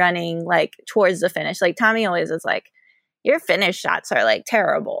I'm running like towards the finish, like Tommy always is like, your finish shots are like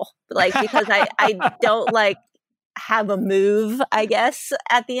terrible. Like, because I don't like have a move, I guess,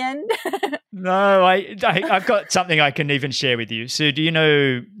 at the end. No, I've got something I can even share with you. So do you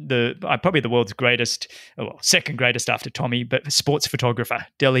know probably the world's greatest, well, second greatest after Tommy, but sports photographer,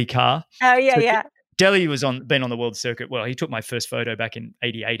 Delhi Carr. Oh, yeah, yeah. Delhi been on the world circuit. Well, he took my first photo back in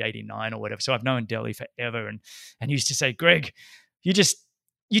 88, 89 or whatever. So I've known Delhi forever. And he used to say, Greg, you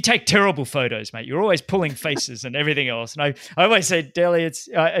take terrible photos, mate. You're always pulling faces and everything else. And I always say, Delhi, it's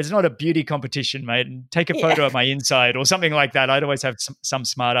not a beauty competition, mate. And take a photo of my inside or something like that. I'd always have some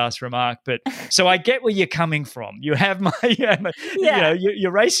smart ass remark. But so I get where you're coming from. You have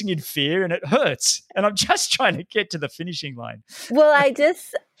you're racing in fear and it hurts. And I'm just trying to get to the finishing line. Well,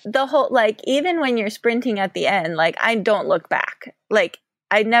 the whole, like, even when you're sprinting at the end, like, I don't look back. Like,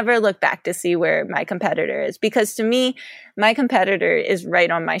 I never look back to see where my competitor is, because to me, my competitor is right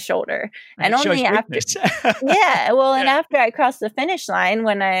on my shoulder. And only after, and after I crossed the finish line,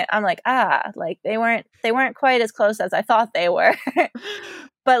 when I'm like, like they weren't quite as close as I thought they were.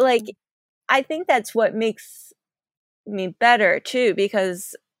 But like, I think that's what makes me better too,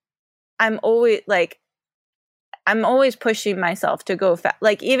 because I'm always pushing myself to go fast.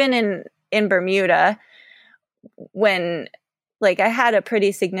 Like even in Bermuda, when like I had a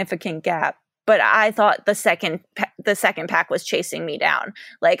pretty significant gap, but I thought the second pack was chasing me down.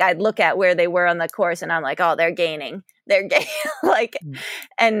 Like I'd look at where they were on the course and I'm like, oh, they're gaining. Like,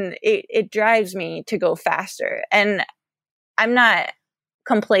 and it drives me to go faster. And I'm not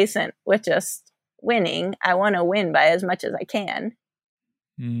complacent with just winning. I want to win by as much as I can.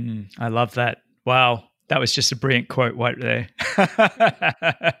 I love that. Wow. That was just a brilliant quote right there.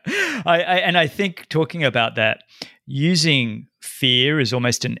 I think talking about that, using fear is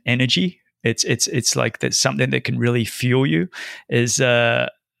almost an energy. It's like that's something that can really fuel you.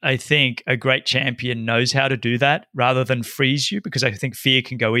 I think a great champion knows how to do that rather than freeze you, because I think fear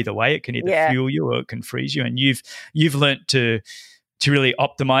can go either way. It can either fuel you or it can freeze you, and you've learnt to really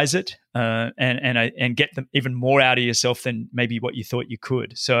optimize it and get them even more out of yourself than maybe what you thought you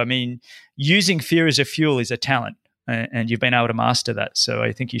could. So, I mean, using fear as a fuel is a talent. and you've been able to master that. So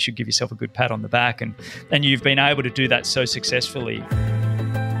I think you should give yourself a good pat on the back, and you've been able to do that so successfully.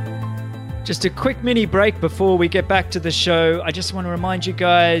 Just a quick mini break before we get back to the show. I just want to remind you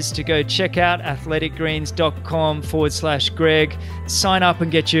guys to go check out athleticgreens.com/Greg. Sign up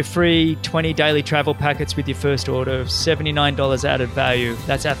and get your free 20 daily travel packets with your first order of $79 added value.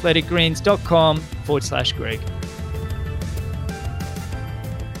 That's athleticgreens.com/Greg.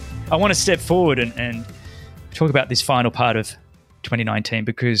 I want to step forward and talk about this final part of 2019,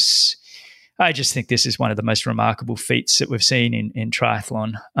 because I just think this is one of the most remarkable feats that we've seen in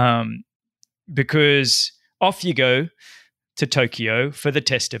triathlon. Because off you go to Tokyo for the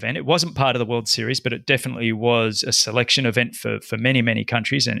test event. It wasn't part of the World Series, but it definitely was a selection event for many, many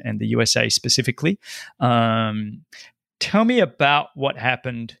countries, and the USA specifically. Tell me about what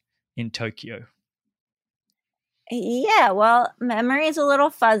happened in Tokyo. Yeah, well, memory is a little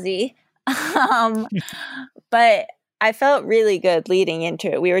fuzzy, but I felt really good leading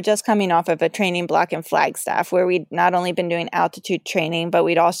into it. We were just coming off of a training block in Flagstaff where we'd not only been doing altitude training, but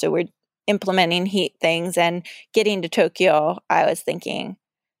we'd also were implementing heat things. And getting to Tokyo, I was thinking,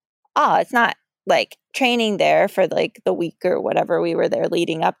 oh, it's not like training there for like the week or whatever we were there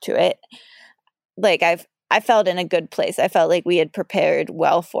leading up to it. Like I felt in a good place. I felt like we had prepared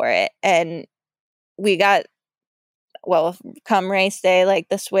well for it. And we got, well, come race day, like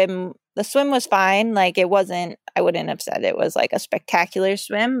the swim was fine. Like it wasn't, I wouldn't have said it was like a spectacular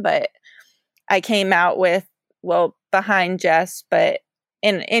swim, but I came out with, well, behind Jess, but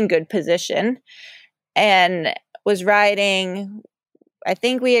in good position, and was riding. I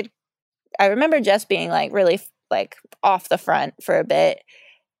remember Jess being like really like off the front for a bit.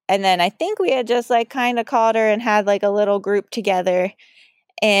 And then I think we had just like kind of called her and had like a little group together.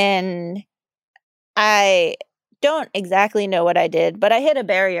 And I don't exactly know what I did, but I hit a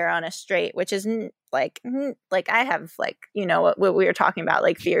barrier on a straight, which is like I have like, you know, what we were talking about,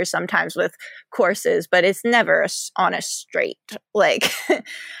 like fears sometimes with courses, but it's never on a straight, like,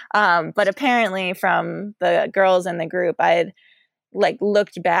 but apparently from the girls in the group, I had like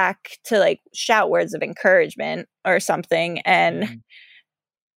looked back to like shout words of encouragement or something. And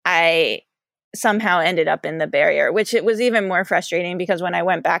I somehow ended up in the barrier, which it was even more frustrating because when I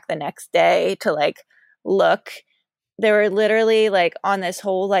went back the next day to like look, there were literally like on this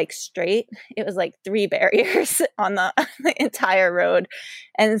whole like straight, it was like 3 barriers on the entire road.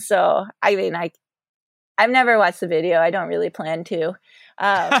 And so, I mean, I've never watched the video. I don't really plan to.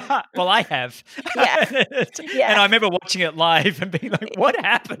 Well, I have. Yeah. And I remember watching it live and being like, what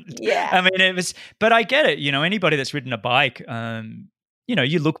happened? Yeah. I mean, but I get it. You know, anybody that's ridden a bike, you know,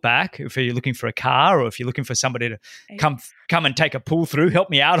 you look back if you're looking for a car or if you're looking for somebody to come and take a pull through,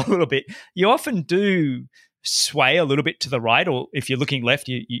 help me out a little bit. You often do sway a little bit to the right, or if you're looking left,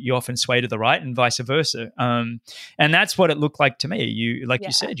 you often sway to the right, and vice versa. And that's what it looked like to me. You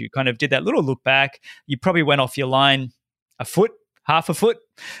said, you kind of did that little look back. You probably went off your line a foot, half a foot,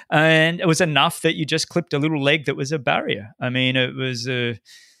 and it was enough that you just clipped a little leg that was a barrier. I mean, it was a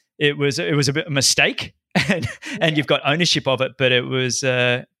bit of a mistake. And you've got ownership of it, but it was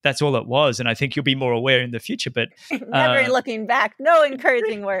that's all it was. And I think you'll be more aware in the future. But never looking back, no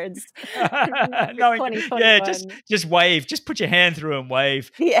encouraging words. Yeah, just wave, just put your hand through and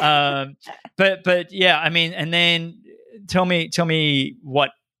wave. Yeah. But yeah, I mean, and then tell me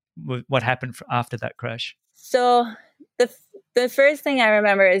what happened after that crash. So the first thing I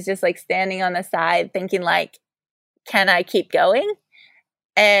remember is just like standing on the side, thinking like, can I keep going?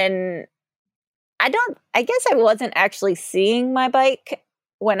 And I guess I wasn't actually seeing my bike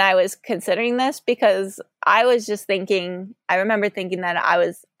when I was considering this, because I was just thinking, I remember thinking that I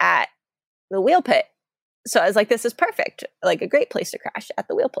was at the wheel pit. So I was like, this is perfect, like a great place to crash, at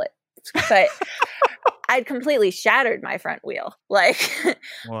the wheel pit. But I'd completely shattered my front wheel. Like,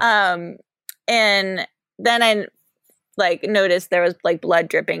 and then I like noticed there was like blood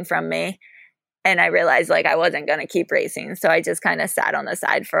dripping from me. And I realized like I wasn't going to keep racing. So I just kind of sat on the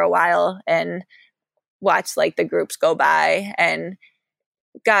side for a while and watched like the groups go by, and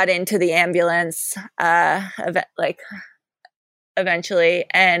got into the ambulance eventually,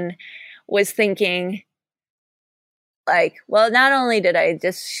 and was thinking like, well, not only did I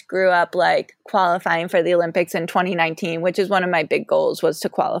just screw up like qualifying for the Olympics in 2019, which is one of my big goals, was to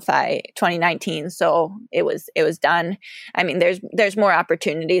qualify 2019. So it was done. I mean, there's more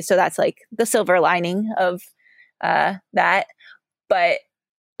opportunities. So that's like the silver lining of that. But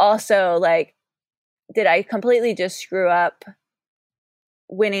also like, did I completely just screw up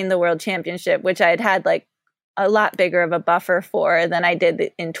winning the world championship, which I had like a lot bigger of a buffer for than I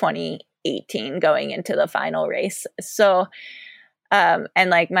did in 2018 going into the final race. So, and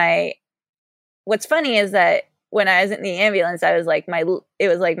like what's funny is that when I was in the ambulance, it was like my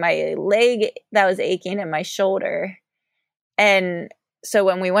leg that was aching and my shoulder. And so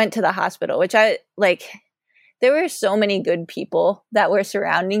when we went to the hospital, which there were so many good people that were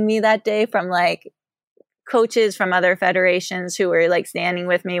surrounding me that day, from like coaches from other federations who were like standing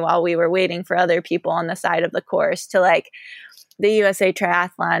with me while we were waiting for other people on the side of the course, to like the USA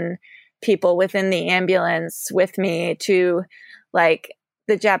Triathlon people within the ambulance with me, to like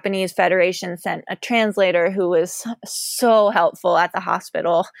the Japanese Federation sent a translator who was so helpful at the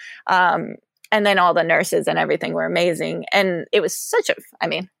hospital. And then all the nurses and everything were amazing. And it was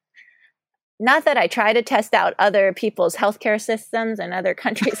not that I try to test out other people's healthcare systems and other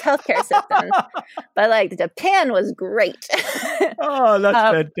countries' healthcare systems, but like Japan was great. Oh,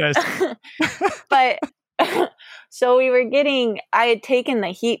 that's fantastic. But so I had taken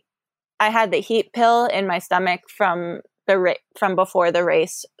I had the heat pill in my stomach from before the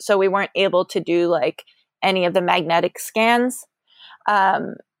race. So we weren't able to do like any of the magnetic scans.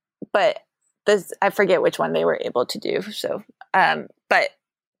 But I forget which one they were able to do. So, but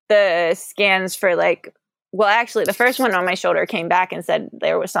the scans for actually the first one on my shoulder came back and said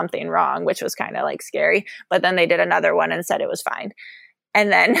there was something wrong, which was kind of like scary. But then they did another one and said it was fine.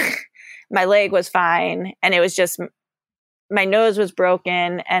 And then my leg was fine. And it was just, my nose was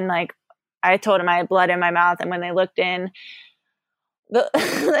broken. And like, I told them I had blood in my mouth. And when they looked in, the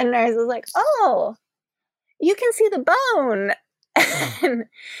nurse was like, "Oh, you can see the bone."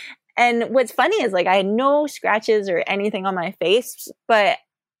 And what's funny is like, I had no scratches or anything on my face, but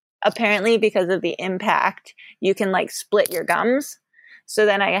apparently because of the impact, you can like split your gums. So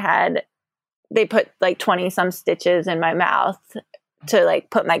then they put like 20 some stitches in my mouth to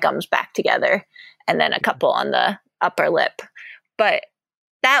like put my gums back together, and then a couple on the upper lip. But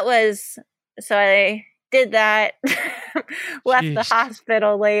so I did that, left the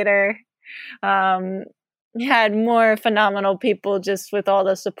hospital later. Had more phenomenal people just with all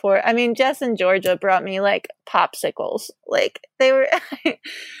the support. I mean, Jess in Georgia brought me like popsicles. Like they were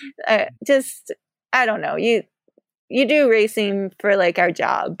just, I don't know. You do racing for like our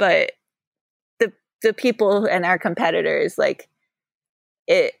job, but the people and our competitors, like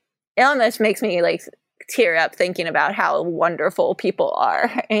it almost makes me like tear up thinking about how wonderful people are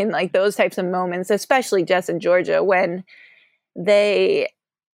in like those types of moments, especially Jess in Georgia, when they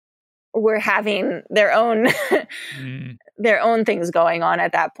were having their own their own things going on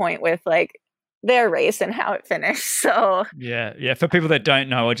at that point with like their race and how it finished. So yeah. For people that don't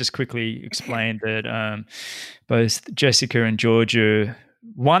know, I'll just quickly explain that both Jessica and Georgia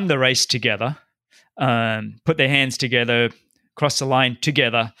won the race together, put their hands together, crossed the line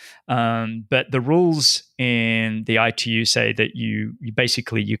together. But the rules in the ITU say that you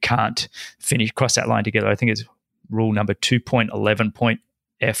can't cross that line together. I think it's rule number 2.11.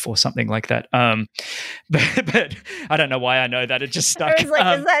 F or something like that. But I don't know why I know that. It just stuck. I was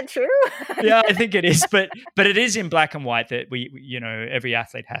like, is that true? Yeah, I think it is. But it is in black and white that we every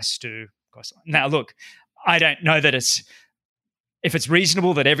athlete has to cross. Now, look, I don't know that if it's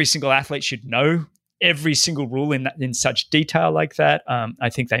reasonable that every single athlete should know every single rule in such detail like that.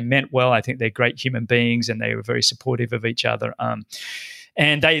 I think they meant well. I think they're great human beings and they were very supportive of each other.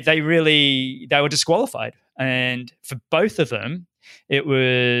 And they were disqualified. And for both of them,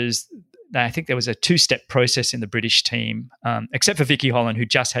 I think there was a 2-step process in the British team, except for Vicky Holland, who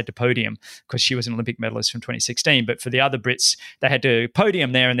just had to podium because she was an Olympic medalist from 2016. But for the other Brits, they had to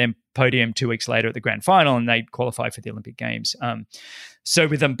podium there and then podium 2 weeks later at the grand final, and they'd qualify for the Olympic Games. So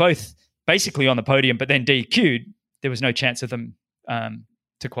with them both basically on the podium, but then DQ'd, there was no chance of them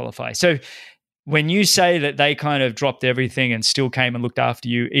to qualify. So when you say that they kind of dropped everything and still came and looked after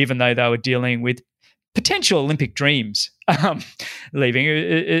you, even though they were dealing with potential Olympic dreams leaving,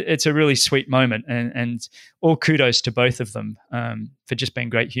 it's a really sweet moment, and all kudos to both of them for just being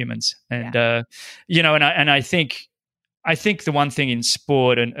great humans. And and I think the one thing in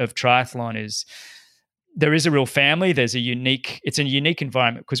sport and of triathlon is there is a real family. It's a unique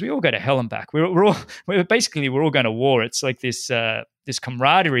environment because we all go to hell and back. We're all going to war. It's like this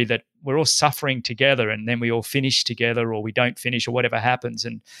camaraderie that we're all suffering together, and then we all finish together, or we don't finish, or whatever happens.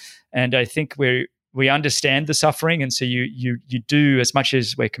 And I think we understand the suffering, and so you do, as much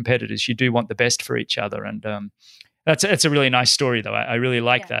as we're competitors, you do want the best for each other. And that's a really nice story, though. I really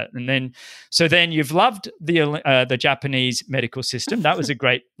like that. And then you've loved the Japanese medical system. That was a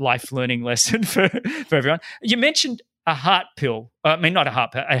great life learning lesson for everyone. You mentioned a heart pill. I mean, not a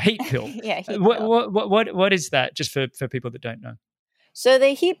heart pill, a heat pill. Yeah, heat pill. What is that? Just for people that don't know. So the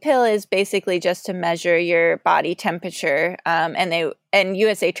heat pill is basically just to measure your body temperature, and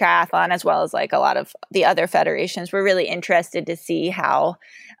USA Triathlon, as well as like a lot of the other federations, were really interested to see how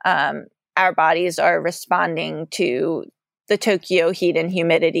our bodies are responding to the Tokyo heat and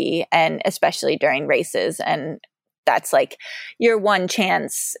humidity, and especially during races. And that's like your one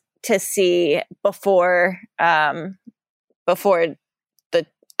chance to see before the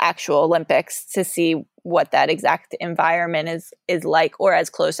actual Olympics, to see what that exact environment is like, or as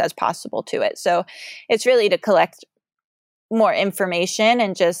close as possible to it. So it's really to collect more information,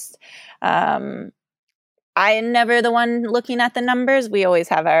 and just I am never the one looking at the numbers. We always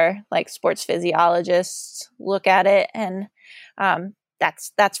have our like sports physiologists look at it, and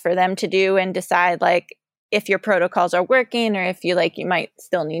that's for them to do and decide like if your protocols are working, or if you might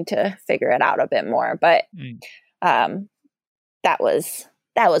still need to figure it out a bit more. But that was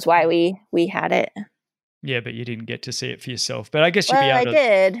why we had it. Yeah, but you didn't get to see it for yourself. But I guess you'd be able to. I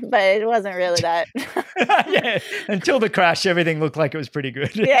did, but it wasn't really that. Yeah, until the crash, everything looked like it was pretty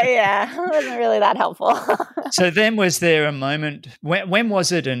good. Yeah, it wasn't really that helpful. So then was there a moment, when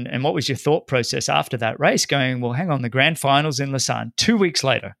was it, and what was your thought process after that race, going, well, hang on, the grand finals in Lausanne, 2 weeks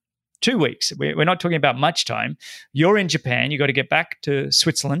later, 2 weeks. We're not talking about much time. You're in Japan. You got to get back to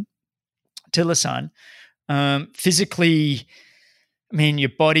Switzerland, to Lausanne. Physically, I mean, your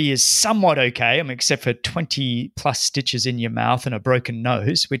body is somewhat okay, I mean, except for 20 plus stitches in your mouth and a broken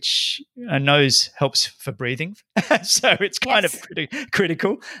nose, which a nose helps for breathing. So it's kind of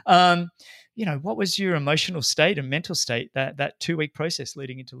critical. What was your emotional state and mental state that 2 week process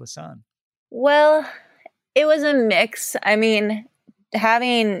leading into Lausanne? Well, it was a mix. I mean,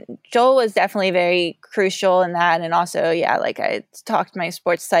 having Joel was definitely very crucial in that. And also, like I talked to my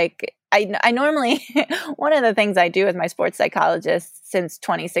sports psych. I normally, one of the things I do with my sports psychologist since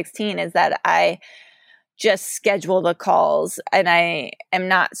 2016 is that I just schedule the calls, and I am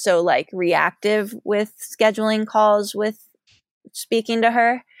not so like reactive with scheduling calls with speaking to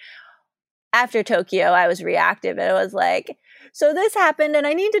her. After Tokyo, I was reactive, and it was like, so this happened and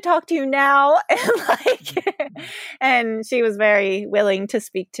I need to talk to you now. And and she was very willing to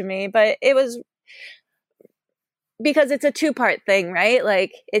speak to me, but it was because it's a 2-part thing, right?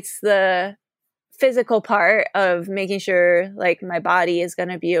 Like it's the physical part of making sure like my body is going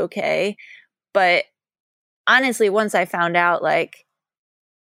to be okay. But honestly, once I found out like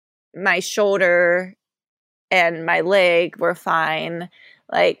my shoulder and my leg were fine,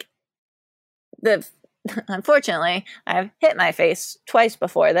 like unfortunately, I've hit my face twice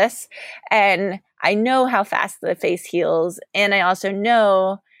before this, and I know how fast the face heals. And I also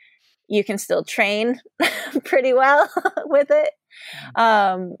know you can still train pretty well with it.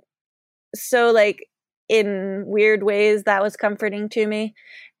 So like in weird ways, that was comforting to me.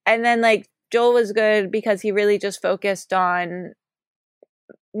 And then like Joel was good because he really just focused on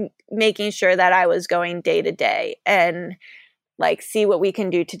making sure that I was going day to day and like see what we can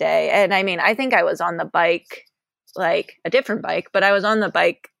do today. And I mean, I think I was on the bike, like a different bike, but I was on the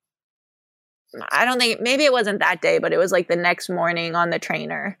bike. I don't think, maybe it wasn't that day, but it was like the next morning on the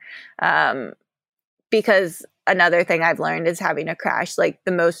trainer. Because another thing I've learned is having a crash, like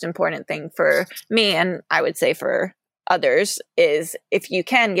the most important thing for me, and I would say for others, is if you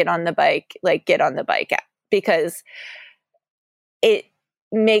can get on the bike, like get on the bike, because it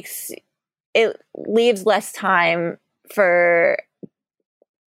leaves less time for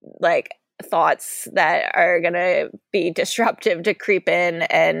like thoughts that are going to be disruptive to creep in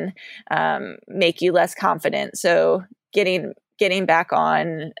and make you less confident. So getting back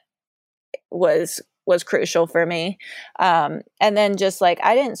on was crucial for me. And then just like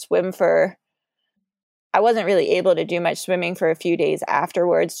I wasn't really able to do much swimming for a few days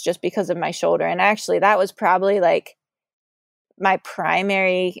afterwards just because of my shoulder. And actually that was probably like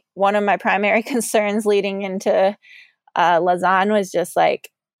one of my primary concerns leading into Lausanne, was just like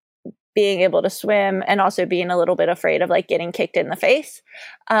being able to swim and also being a little bit afraid of like getting kicked in the face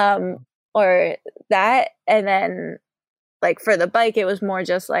or that. And then like for the bike, it was more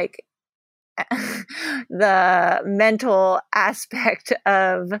just like the mental aspect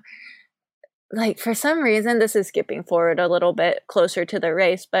of like, for some reason, this is skipping forward a little bit closer to the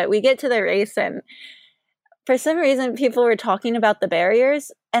race, but we get to the race and for some reason people were talking about the barriers,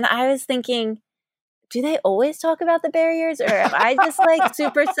 and I was thinking, do they always talk about the barriers, or am I just like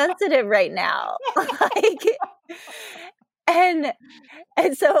super sensitive right now? Like, and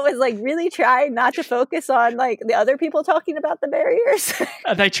so it was like really trying not to focus on like the other people talking about the barriers.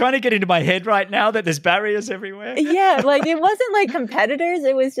 Are they trying to get into my head right now that there's barriers everywhere? Yeah, like it wasn't like competitors.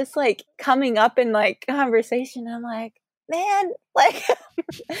 It was just like coming up in like conversation. I'm like, man, like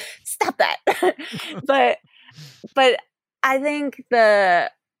stop that. But I think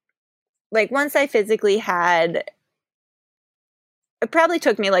once I physically it probably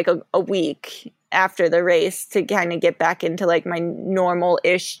took me like a week after the race to kind of get back into like my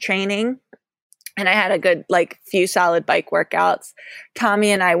normal-ish training. and I had a good like few solid bike workouts.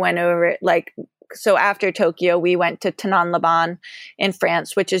 Tommy and I went over like, so after Tokyo, we went to Tanon-les-Bains in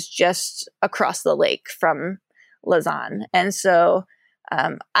France, which is just across the lake from Lausanne. And so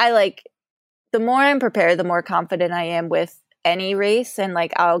I like, the more I'm prepared, the more confident I am with any race. And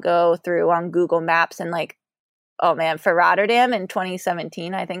like, I'll go through on Google Maps and like, oh man, for Rotterdam in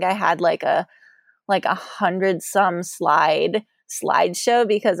 2017, I think I had like a 100 some slideshow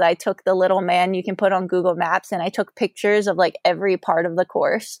because I took the little man you can put on Google Maps and I took pictures of like every part of the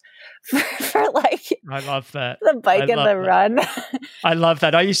course for like I love that. The bike and the run. I love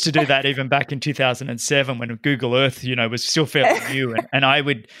that. I used to do that even back in 2007 when Google Earth, was still fairly new, and I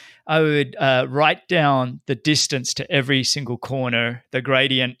would write down the distance to every single corner, the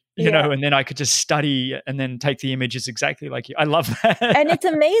gradient, and then I could just study and then take the images exactly like you. I love that. And it's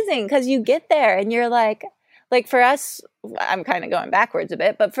amazing because you get there and you're like for us, I'm kind of going backwards a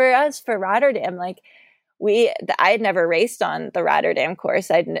bit, but for us, for Rotterdam, like I had never raced on the Rotterdam course.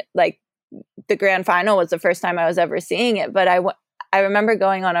 The grand final was the first time I was ever seeing it, but I remember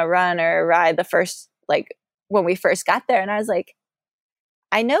going on a run or a ride the first, like when we first got there, and I was like,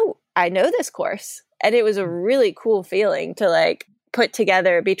 I know this course. And it was a really cool feeling to like put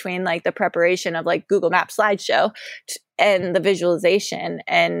together between like the preparation of like Google Maps slideshow and the visualization,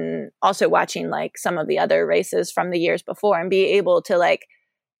 and also watching like some of the other races from the years before, and be able to like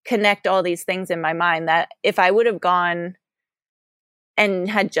connect all these things in my mind that if I would have gone and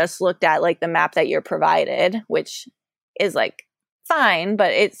had just looked at like the map that you're provided, which is like fine,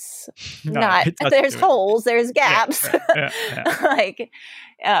 but it's not, there's holes, there's gaps. Like,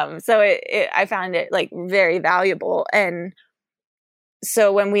 so I found it like very valuable. And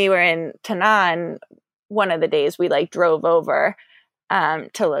so when we were in Tanon, one of the days we like drove over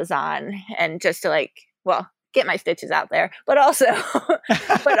to Lausanne, and just to like, well, get my stitches out there, but also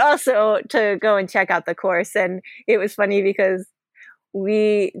to go and check out the course. And it was funny because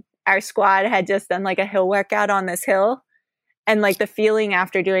our squad had just done like a hill workout on this hill, and like the feeling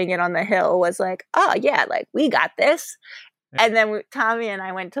after doing it on the hill was like, oh yeah, like we got this. Yeah. And then Tommy and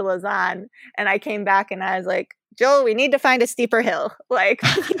I went to Lausanne, and I came back and I was like, Joel, we need to find a steeper hill. Like,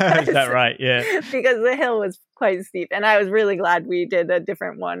 is that right? Yeah. Because the hill was quite steep. And I was really glad we did a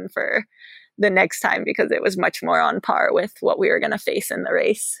different one for the next time, because it was much more on par with what we were going to face in the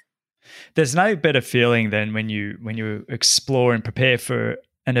race. There's no better feeling than when you explore and prepare for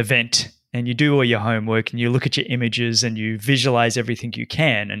an event, and you do all your homework and you look at your images and you visualize everything you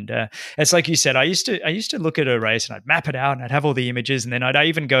can. And it's like you said, I used to look at a race and I'd map it out and I'd have all the images, and then I'd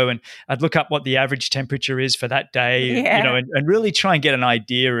even go and I'd look up what the average temperature is for that day, and really try and get an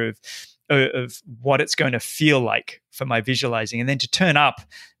idea of what it's going to feel like for my visualizing, and then to turn up,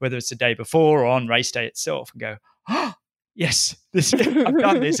 whether it's the day before or on race day itself, and go, oh, yes, I've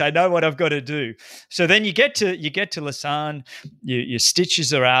done this. I know what I've got to do. So then you get to Lausanne, your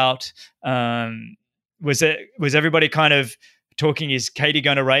stitches are out. Was everybody kind of talking, is Katie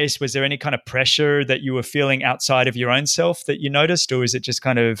going to race? Was there any kind of pressure that you were feeling outside of your own self that you noticed, or is it just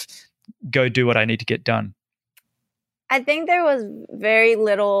kind of go do what I need to get done? I think there was very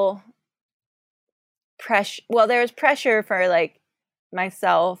little pressure. Well, there was pressure for like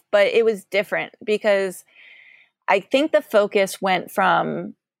myself, but it was different because I think the focus went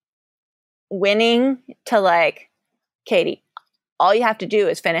from winning to like, Katie, all you have to do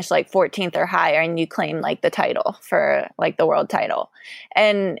is finish like 14th or higher and you claim like the title for like the world title.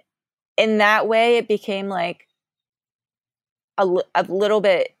 And in that way, it became like a little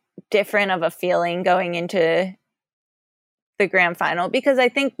bit different of a feeling going into the grand final, because I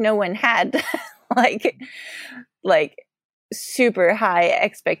think no one had like super high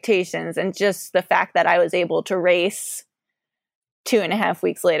expectations, and just the fact that I was able to race 2.5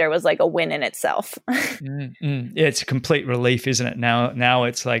 weeks later was like a win in itself. Yeah, it's a complete relief, isn't it? Now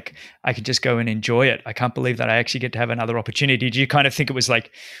it's like I could just go and enjoy it. I can't believe that I actually get to have another opportunity. Do you kind of think it was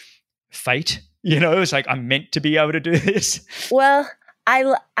like fate? It was like I'm meant to be able to do this. Well,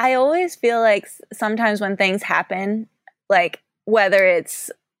 I always feel like sometimes when things happen, like whether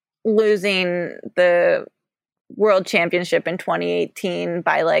it's losing the world championship in 2018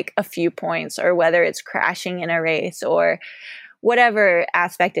 by like a few points, or whether it's crashing in a race, or whatever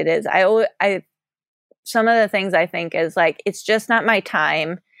aspect it is, I some of the things I think is like, it's just not my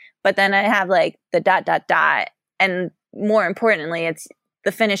time, but then I have like the ... and more importantly, it's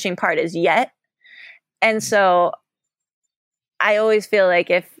the finishing part is yet. And so I always feel like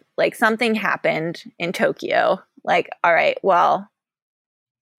if like something happened in Tokyo, like, all right, well,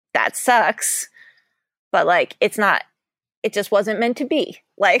 that sucks, but like it just wasn't meant to be,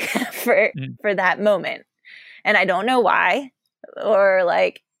 like for that moment. And I don't know why, or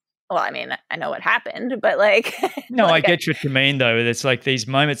like well, I mean, I know what happened, but like, No, like, I get what you mean though. It's like these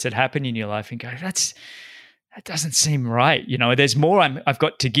moments that happen in your life and go, that doesn't seem right. There's more I've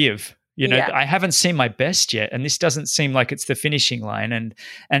got to give. Yeah. I haven't seen my best yet, and this doesn't seem like it's the finishing line.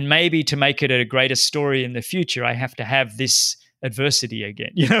 And maybe to make it a greater story in the future, I have to have this adversity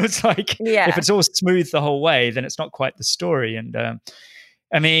again. It's like if it's all smooth the whole way, then it's not quite the story. And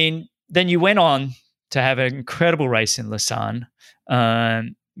I mean, then you went on to have an incredible race in Lausanne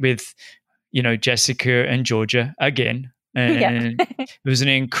with, Jessica and Georgia again. And it was an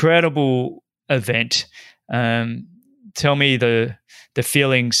incredible event. Tell me the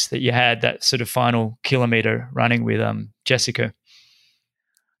feelings that you had that sort of final kilometer running with Jessica.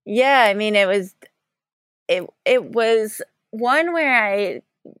 Yeah, I mean, it was one where I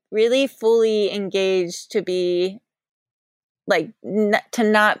really fully engaged to be like to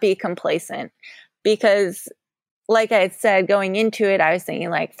not be complacent, because like I had said going into it, I was thinking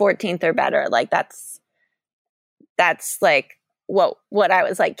like 14th or better. Like that's like what I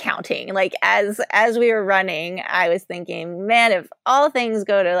was like counting. Like as we were running, I was thinking, man, if all things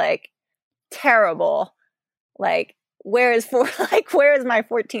go to like terrible, like where is my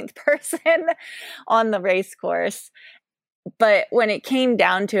 14th person on the race course? But when it came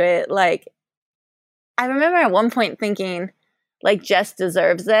down to it, like I remember at one point thinking, like, Jess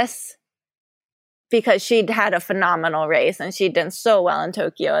deserves this because she'd had a phenomenal race and she'd done so well in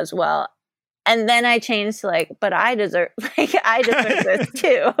Tokyo as well. And then I changed to like, but I deserve this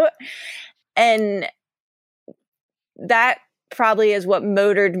too. And that probably is what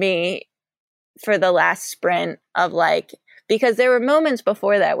motored me for the last sprint of like, because there were moments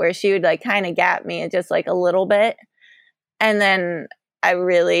before that where she would like kind of gap me just like a little bit. And then I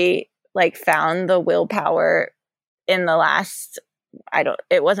really like found the willpower in the last,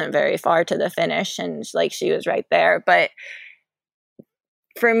 it wasn't very far to the finish and like she was right there. But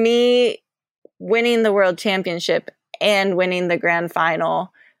for me, winning the world championship and winning the grand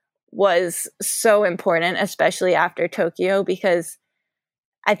final was so important, especially after Tokyo, because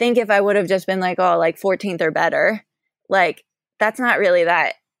I think if I would have just been like, oh, like 14th or better, like that's not really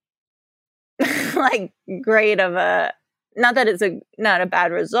that like great of a, not that it's not a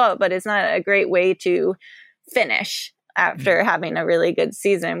bad result, but it's not a great way to finish after having a really good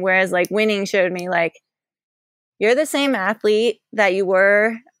season. Whereas like winning showed me like, you're the same athlete that you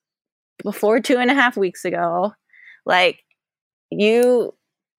were before 2.5 weeks ago. Like you,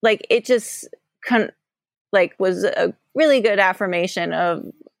 like it just was a really good affirmation of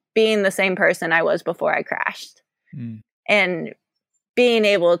being the same person I was before I crashed. And being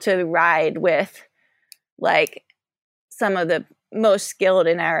able to ride with like some of the most skilled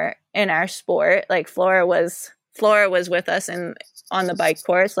in our sport. Like Flora was with us on the bike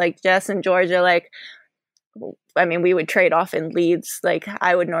course. Like Jess and Georgia, like, I mean, we would trade off in leads. Like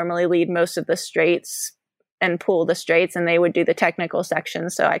I would normally lead most of the straights and pull the straights, and they would do the technical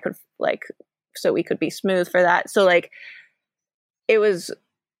sections. So so we could be smooth for that. So like, it was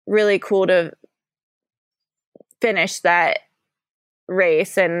really cool to finish that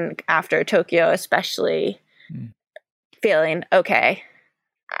race. And after Tokyo, especially feeling okay.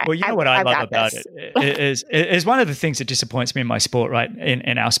 Well, you know what I love about it is one of the things that disappoints me in my sport, right?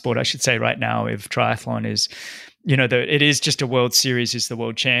 In our sport, I should say right now, of triathlon is, it is just a World Series is the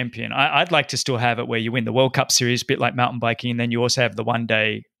world champion. I'd like to still have it where you win the World Cup Series, a bit like mountain biking, and then you also have the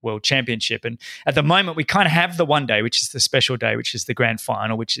one-day World Championship. And at the moment, we kind of have the one day, which is the special day, which is the grand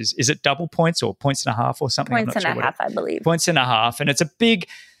final, which is it double points or points and a half or something? Points and a half, I believe. Points and a half. And it's a big,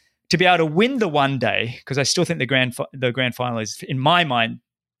 to be able to win the one day, because I still think the grand final is, in my mind,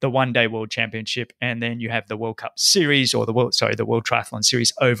 the one-day World Championship, and then you have the World Cup Series or the World Triathlon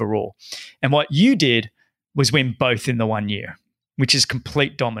Series overall. And what you did was win both in the 1 year, which is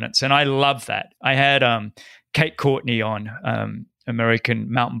complete dominance. And I love that. I had Kate Courtney on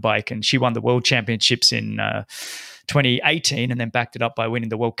American Mountain Bike, and she won the World Championships in 2018 and then backed it up by winning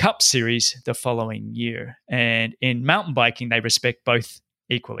the World Cup Series the following year. And in mountain biking, they respect both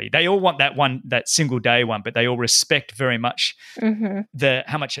equally. They all want that single day one, but they all respect very much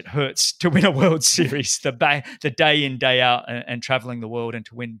how much it hurts to win a World Series, the day in, day out, and traveling the world, and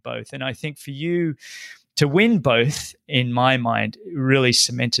to win both. And I think for you to win both, in my mind, really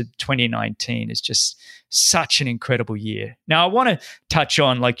cemented 2019 as just such an incredible year. Now, I want to touch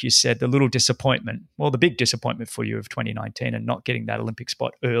on, like you said, the little disappointment, the big disappointment for you of 2019 and not getting that Olympic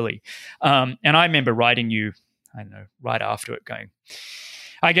spot early. And I remember writing you, I don't know, right after it, going,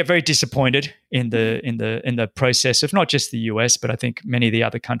 I get very disappointed in the process of not just the US, but I think many of the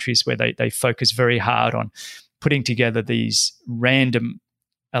other countries where they focus very hard on putting together these random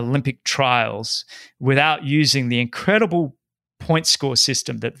Olympic trials without using the incredible point score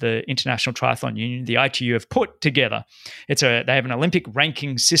system that the International Triathlon Union, the ITU, have put together. They have an Olympic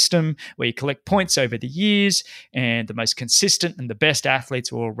ranking system where you collect points over the years, and the most consistent and the best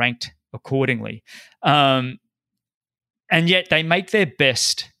athletes are all ranked accordingly. And yet they make their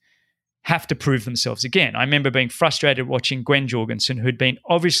best have to prove themselves again. I remember being frustrated watching Gwen Jorgensen, who'd been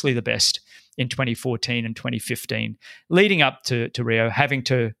obviously the best in 2014 and 2015, leading up to Rio, having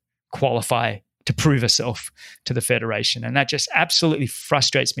to qualify to prove herself to the federation. And that just absolutely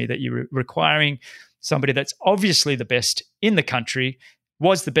frustrates me, that you're requiring somebody that's obviously the best in the country,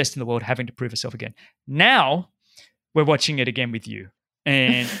 was the best in the world, having to prove herself again. Now we're watching it again with you.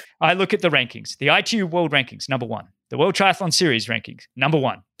 And I look at the rankings, the ITU World Rankings, number 1, the World Triathlon Series rankings, number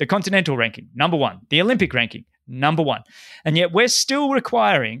 1, the Continental ranking, number 1, the Olympic ranking, number 1. And yet we're still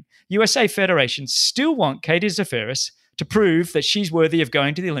requiring, USA Federation still want Katie Zaferes to prove that she's worthy of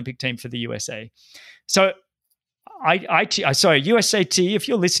going to the Olympic team for the USA. So USAT, if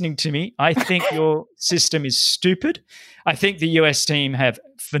you're listening to me, I think your system is stupid. I think the US team have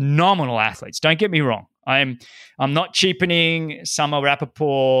phenomenal athletes. Don't get me wrong. I'm not cheapening Summer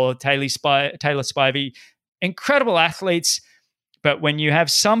Rappaport, Taylor Spivey, incredible athletes. But when you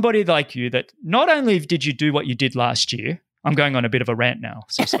have somebody like you, that not only did you do what you did last year, I'm going on a bit of a rant now,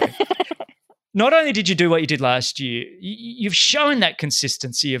 so sorry. Not only did you do what you did last year, you've shown that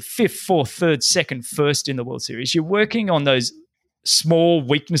consistency of 5th, 4th, 3rd, 2nd, 1st in the World Series. You're working on those small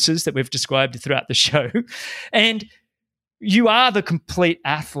weaknesses that we've described throughout the show. And you are the complete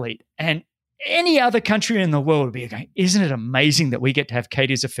athlete. And any other country in the world would be going, isn't it amazing that we get to have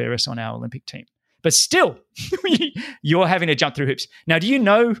Katie Zaferes on our Olympic team? But still, you're having to jump through hoops. Now, do you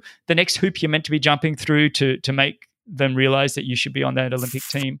know the next hoop you're meant to be jumping through to make them realize that you should be on that Olympic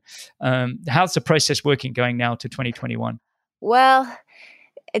team? How's the process working going now to 2021? Well,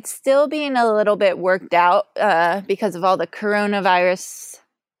 it's still being a little bit worked out because of all the coronavirus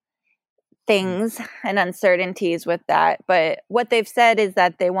things and uncertainties with that. But what they've said is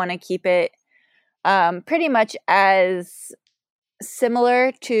that they want to keep it pretty much as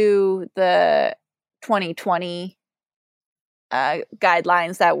similar to the 2020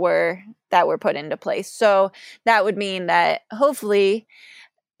 guidelines that were put into place. So that would mean that hopefully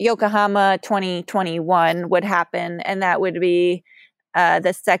Yokohama 2021 would happen, and that would be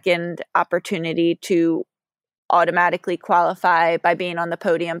the second opportunity to automatically qualify by being on the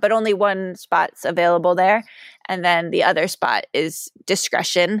podium, but only one spot's available there, and then the other spot is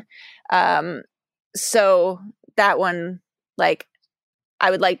discretion. So that one, like,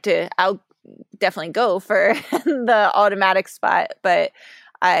 I'll definitely go for the automatic spot, but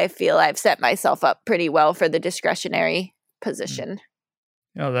I feel I've set myself up pretty well for the discretionary position.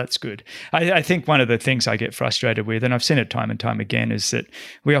 Oh, that's good. I think one of the things I get frustrated with, and I've seen it time and time again, is that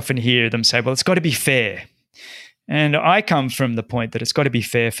we often hear them say, well, it's got to be fair. And I come from the point that it's got to be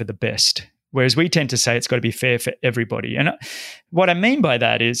fair for the best, whereas we tend to say it's got to be fair for everybody. And what I mean by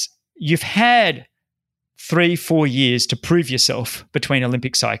that is you've had 3-4 years to prove yourself between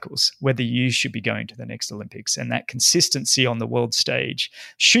Olympic cycles, whether you should be going to the next Olympics. And that consistency on the world stage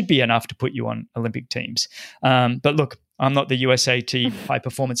should be enough to put you on Olympic teams. But look, I'm not the USAT high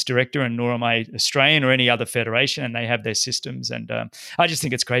performance director, and nor am I Australian or any other federation, and they have their systems. And I just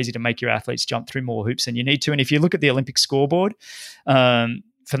think it's crazy to make your athletes jump through more hoops than you need to. And if you look at the Olympic scoreboard,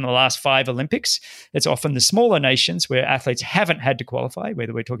 from the last 5 Olympics, it's often the smaller nations where athletes haven't had to qualify,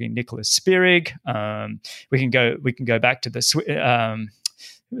 whether we're talking Nicholas Spirig. We can go back to who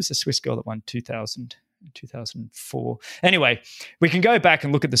was the Swiss girl that won 2004. Anyway, we can go back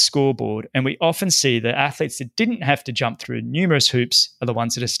and look at the scoreboard, and we often see that athletes that didn't have to jump through numerous hoops are the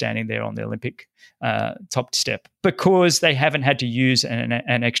ones that are standing there on the Olympic top step, because they haven't had to use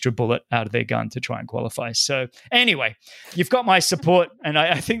an extra bullet out of their gun to try and qualify. So anyway, you've got my support, and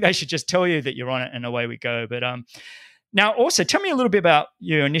I think they should just tell you that you're on it, and away we go. But now also tell me a little bit about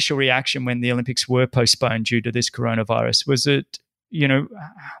your initial reaction when the Olympics were postponed due to this coronavirus. Was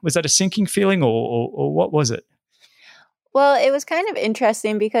that a sinking feeling, or what was it? Well, it was kind of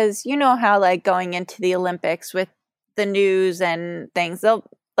interesting because you know how, like, going into the Olympics with the news and things, they'll,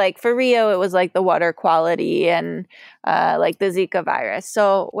 like, for Rio, it was like the water quality and like the Zika virus.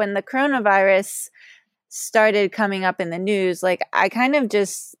 So when the coronavirus started coming up in the news, like, I kind of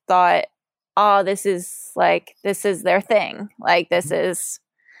just thought, oh, this is their thing. Like, this is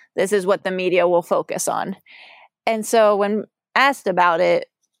what the media will focus on. And so when asked about it,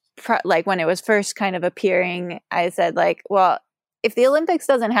 like when it was first kind of appearing, I said, like, well, if the Olympics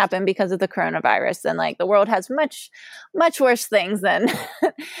doesn't happen because of the coronavirus, then, like, the world has much, much worse things than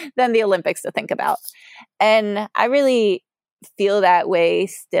the Olympics to think about. And I really feel that way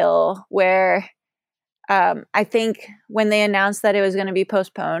still, where I think when they announced that it was going to be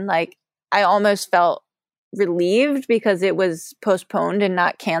postponed, like I almost felt relieved because it was postponed and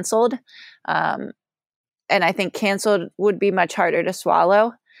not canceled. And I think canceled would be much harder to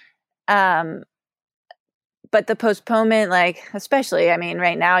swallow. But the postponement, like, especially, I mean,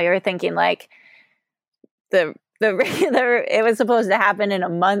 right now you're thinking like the regular, it was supposed to happen in a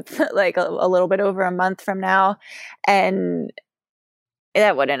month, like a little bit over a month from now. And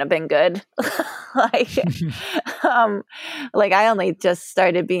that wouldn't have been good. like, like I only just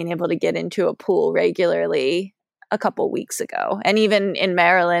started being able to get into a pool regularly a couple weeks ago. And even in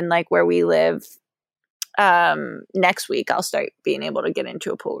Maryland, like where we live, next week I'll start being able to get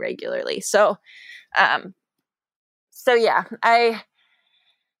into a pool regularly. So yeah,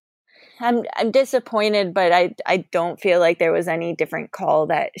 I'm disappointed, but I don't feel like there was any different call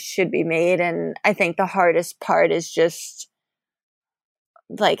that should be made. And I think the hardest part is just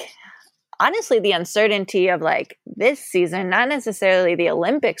like, honestly, the uncertainty of like this season, not necessarily the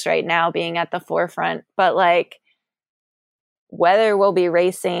Olympics right now being at the forefront, but like whether we'll be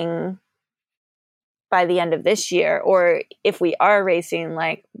racing by the end of this year, or if we are racing,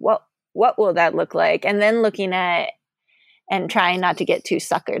 like what will that look like? And then looking at and trying not to get too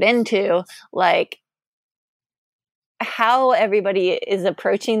suckered into like how everybody is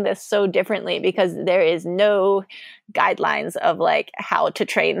approaching this so differently, because there is no guidelines of like how to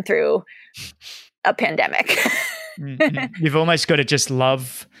train through a pandemic. You've almost got to just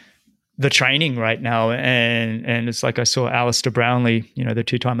love the training right now. And it's like I saw Alistair Brownlee, you know, the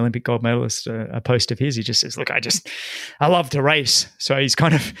 2-time Olympic gold medalist, a post of his. He just says, look, I love to race. So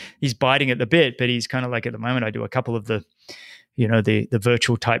he's biting at the bit, but he's kind of like, at the moment, I do a couple of the, you know, the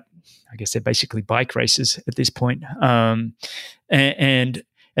virtual type, I guess they're basically bike races at this point. And then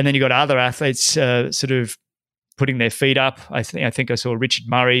you got other athletes sort of putting their feet up. I think I saw Richard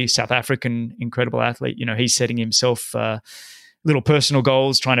Murray, South African incredible athlete. You know, he's setting himself little personal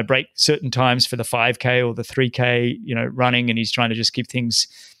goals, trying to break certain times for the 5K or the 3K, you know, running, and he's trying to just keep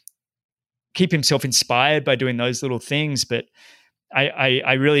himself inspired by doing those little things. But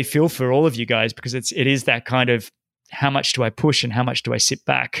I really feel for all of you guys, because it is that kind of, how much do I push and how much do I sit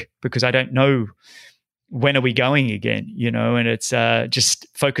back? Because I don't know when are we going again, you know, and it's just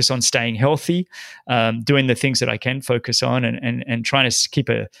focus on staying healthy, doing the things that I can focus on, and trying to keep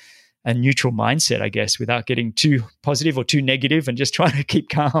a neutral mindset, I guess, without getting too positive or too negative, and just trying to keep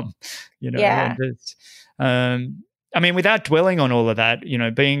calm, you know. Yeah. And I mean, without dwelling on all of that, you know,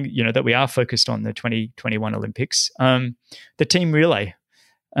 being, you know, that we are focused on the 2021 Olympics, the team relay.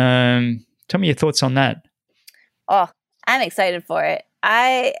 Tell me your thoughts on that. Oh, I'm excited for it.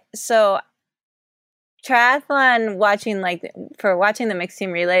 So triathlon, watching the mixed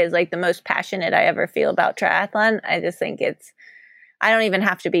team relay is like the most passionate I ever feel about triathlon. I just think I don't even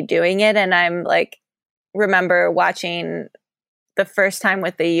have to be doing it. And I'm like, remember watching the first time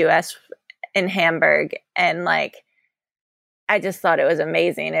with the US in Hamburg, and like, I just thought it was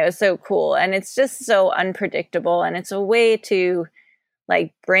amazing. It was so cool. And it's just so unpredictable. And it's a way to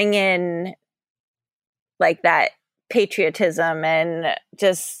like bring in like that patriotism and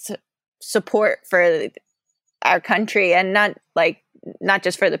just support for our country, and not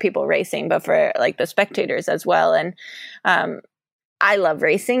just for the people racing, but for like the spectators as well. And I love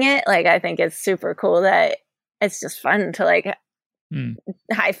racing it. Like, I think it's super cool that it's just fun to like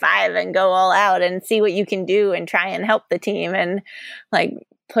high five and go all out and see what you can do and try and help the team and like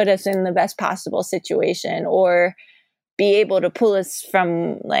put us in the best possible situation, or be able to pull us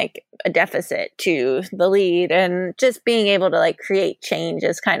from like a deficit to the lead. And just being able to like create change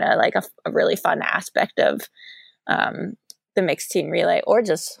is kind of like a really fun aspect of the mixed team relay. Or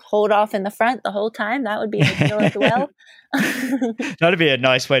just hold off in the front the whole time. That would be ideal as well. That'd be a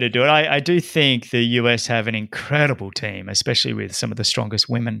nice way to do it. I do think the US have an incredible team, especially with some of the strongest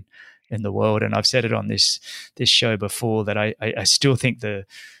women in the world. And I've said it on this show before that I still think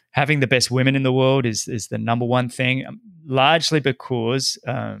having the best women in the world is the number one thing, largely because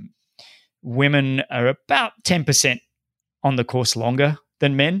women are about 10% on the course longer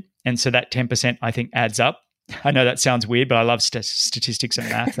than men. And so that 10%, I think, adds up. I know that sounds weird, but I love statistics and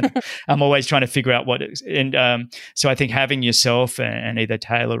math, and I'm always trying to figure out what it is. And so I think having yourself and either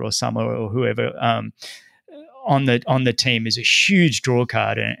Taylor or Summer or whoever on the team is a huge draw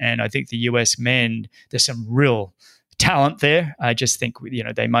card. And I think the US men, there's some real talent there. I just think, you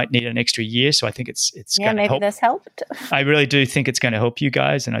know, they might need an extra year. So I think it's going to help. Maybe this helped. I really do think it's going to help you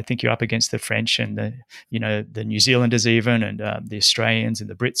guys. And I think you're up against the French and the New Zealanders even, and the Australians and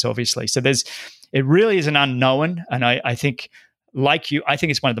the Brits, obviously. So it really is an unknown. And I think like you, I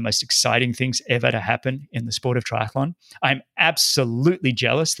think it's one of the most exciting things ever to happen in the sport of triathlon. I'm absolutely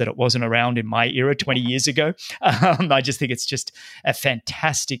jealous that it wasn't around in my era 20 years ago. I just think it's just a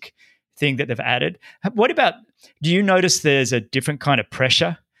fantastic thing that they've added. What about, do you notice there's a different kind of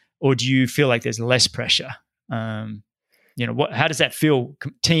pressure, or do you feel like there's less pressure? How does that feel,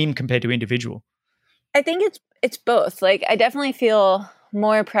 team compared to individual? I think it's both. Like, I definitely feel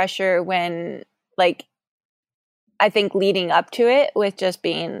more pressure when, like, I think leading up to it with just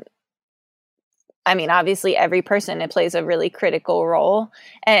being, I mean, obviously every person, it plays a really critical role.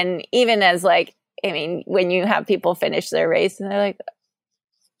 And even as like, I mean, when you have people finish their race and they're like,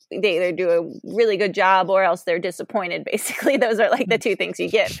 they either do a really good job or else they're disappointed. Basically, those are like the two things you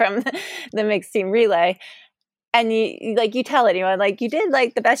get from the mixed team relay. And you tell anyone, like, you did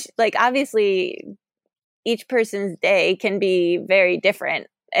like the best, like, obviously each person's day can be very different,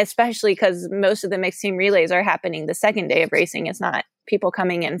 especially because most of the mixed team relays are happening the second day of racing. It's not people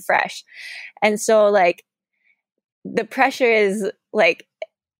coming in fresh. And so like the pressure is like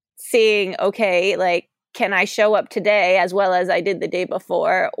seeing, okay, like, can I show up today as well as I did the day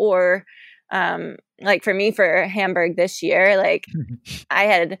before? Or like for me, for Hamburg this year, like I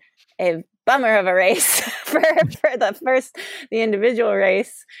had a bummer of a race for the individual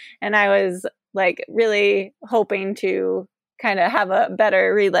race. And I was like really hoping to kind of have a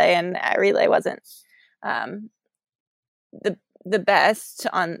better relay, and relay wasn't the best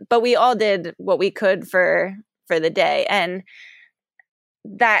but we all did what we could for the day. And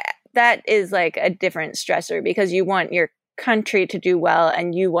that is like a different stressor, because you want your country to do well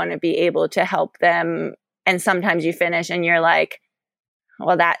and you want to be able to help them. And sometimes you finish and you're like,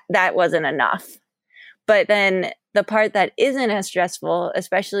 well, that wasn't enough. But then the part that isn't as stressful,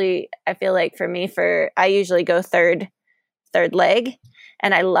 especially I feel like for me, I usually go third leg,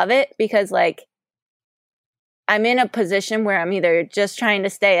 and I love it because like I'm in a position where I'm either just trying to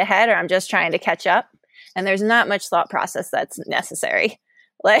stay ahead or I'm just trying to catch up, and there's not much thought process that's necessary.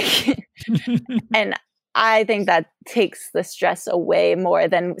 Like, and I think that takes the stress away more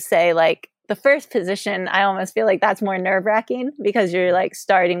than, say, like the first position. I almost feel like that's more nerve-wracking because you're like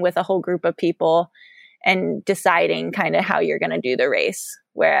starting with a whole group of people and deciding kind of how you're going to do the race.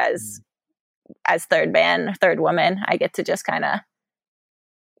 Whereas as third woman, I get to just kind of.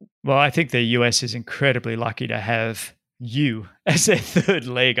 Well, I think the US is incredibly lucky to have you as their third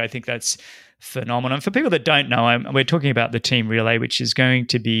leg. I think that's phenomenal. For people that don't know, we're talking about the team relay, which is going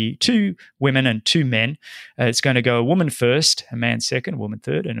to be 2 women and 2 men. It's going to go a woman first, a man second, a woman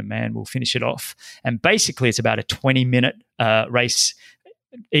third, and a man will finish it off. And basically, it's about a 20-minute race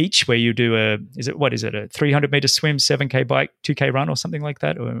each, where you do a 300-meter swim, 7K bike, 2K run, or something like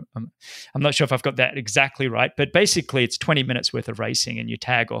that. Or I'm not sure if I've got that exactly right, but basically it's 20 minutes worth of racing, and you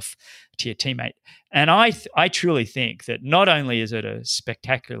tag off to your teammate. And I truly think that not only is it a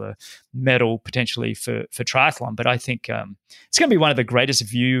spectacular medal potentially for triathlon, but I think it's going to be one of the greatest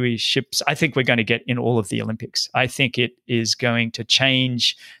viewerships I think we're going to get in all of the Olympics. I think it is going to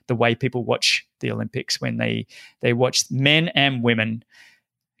change the way people watch the Olympics when they watch men and women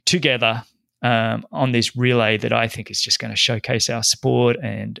together on this relay that I think is just going to showcase our sport,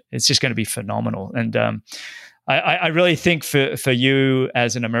 and it's just going to be phenomenal. And I really think for you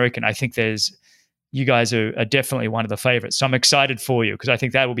as an American, I think you guys are definitely one of the favorites. So I'm excited for you, because I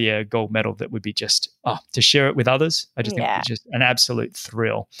think that will be a gold medal that would be just, to share it with others. I just think it's just an absolute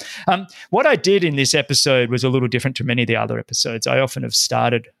thrill. What I did in this episode was a little different to many of the other episodes. I often have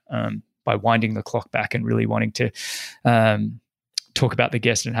started by winding the clock back and really wanting to talk about the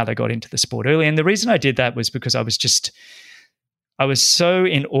guest and how they got into the sport early. And the reason I did that was because I was so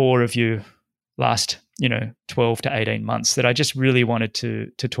in awe of you last, 12 to 18 months that I just really wanted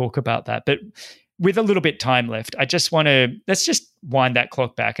to talk about that. But with a little bit time left, let's just wind that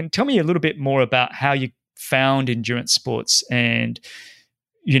clock back and tell me a little bit more about how you found endurance sports and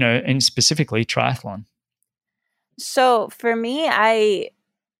specifically triathlon. So for me, I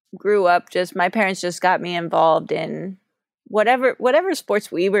grew up my parents just got me involved in whatever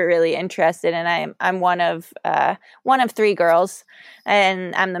sports we were really interested in. I'm one of 3 girls,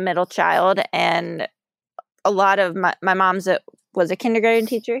 and I'm the middle child. And a lot of my mom's was a kindergarten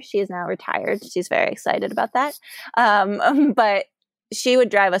teacher. She is now retired. She's very excited about that. But she would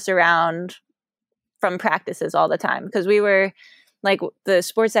drive us around from practices all the time, because we were like, the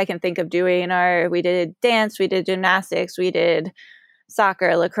sports I can think of doing we did dance, we did gymnastics, we did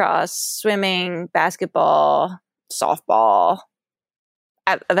soccer, lacrosse, swimming, basketball, softball,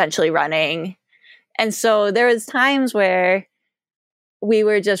 eventually running. And so there was times where we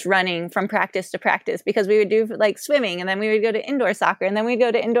were just running from practice to practice, because we would do like swimming, and then we would go to indoor soccer, and then we'd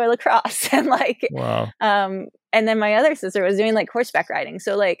go to indoor lacrosse. And like, wow. and then my other sister was doing like horseback riding.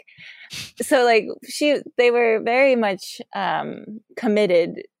 So they were very much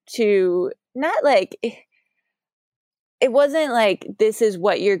committed to, not like, it wasn't like this is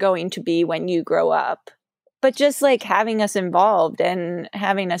what you're going to be when you grow up, but just like having us involved and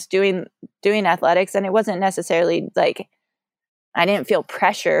having us doing athletics. And it wasn't necessarily like, I didn't feel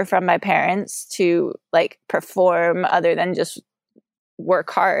pressure from my parents to like perform other than just work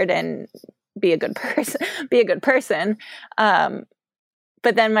hard and be a good person.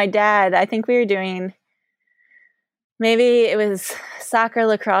 But then my dad, I think we were doing, maybe it was soccer,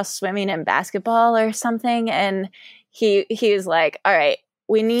 lacrosse, swimming, and basketball or something. And he was like, all right,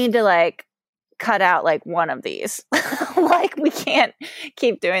 we need to like cut out like one of these. Like we can't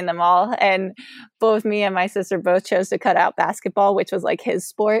keep doing them all. And both me and my sister both chose to cut out basketball, which was like his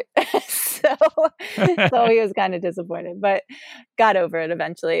sport. so he was kind of disappointed, but got over it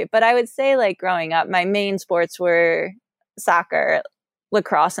eventually. But I would say like growing up, my main sports were soccer,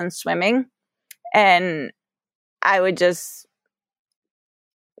 lacrosse, and swimming. And I would just,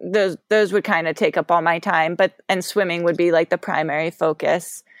 those would kind of take up all my time, and swimming would be like the primary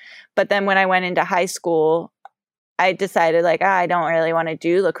focus. But then when I went into high school, I decided like, I don't really want to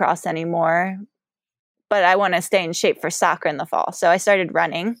do lacrosse anymore, but I want to stay in shape for soccer in the fall. So I started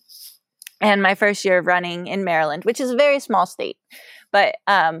running, and my first year of running in Maryland, which is a very small state, but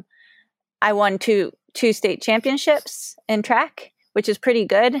I won two state championships in track, which is pretty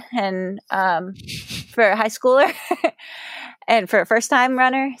good. And for a high schooler and for a first time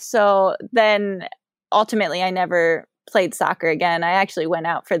runner. So then ultimately I never played soccer again. I actually went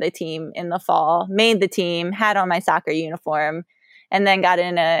out for the team in the fall, made the team, had on my soccer uniform, and then got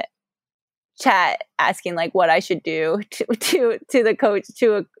in a chat asking like what I should do to the coach,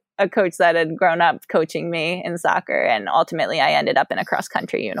 to a coach that had grown up coaching me in soccer. And ultimately I ended up in a cross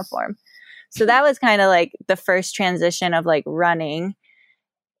country uniform. So that was kind of like the first transition of like running,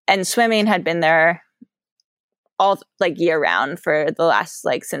 and swimming had been there all like year round for the last,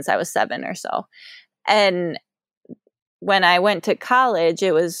 like since I was 7 or so. And when I went to college,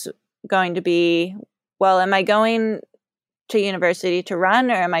 it was going to be, well, am I going to university to run,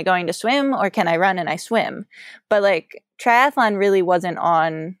 or am I going to swim, or can I run and I swim? But like triathlon really wasn't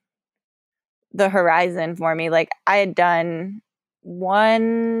on the horizon for me. Like I had done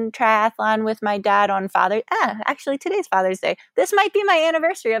one triathlon with my dad on actually today's Father's Day. This might be my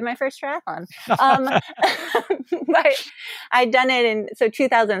anniversary of my first triathlon. But I'd done it so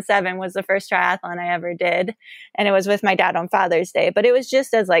 2007 was the first triathlon I ever did. And it was with my dad on Father's Day, but it was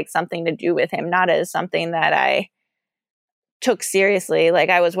just as like something to do with him, not as something that I took seriously.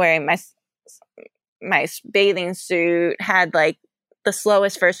 Like I was wearing my bathing suit, had like the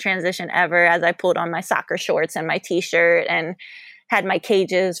slowest first transition ever as I pulled on my soccer shorts and my t-shirt, and had my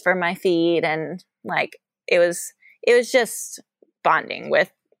cages for my feet. And like, it was just bonding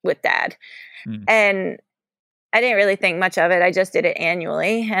with dad. And I didn't really think much of it. I just did it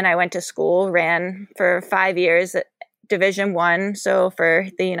annually. And I went to school, ran for 5 years at Division I. So for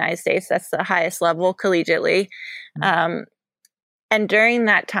the United States, that's the highest level collegiately. And during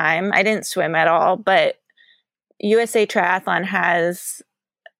that time, I didn't swim at all, but USA Triathlon has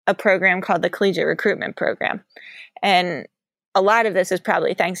a program called the Collegiate Recruitment Program. And a lot of this is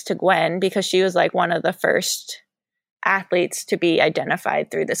probably thanks to Gwen, because she was like one of the first athletes to be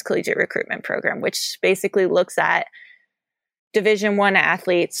identified through this Collegiate Recruitment Program, which basically looks at Division I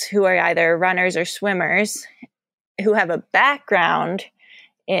athletes who are either runners or swimmers who have a background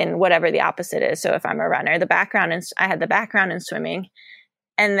in whatever the opposite is. So if I'm a runner, I had the background in swimming.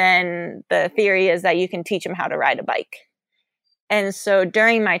 And then the theory is that you can teach them how to ride a bike. And so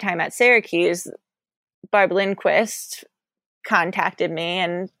during my time at Syracuse, Barb Lindquist contacted me,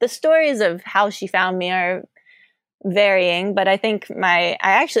 and the stories of how she found me are varying, but I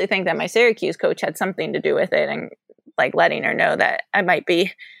actually think that my Syracuse coach had something to do with it, and like letting her know that I might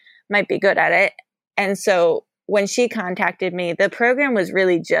be good at it. And so when she contacted me, the program was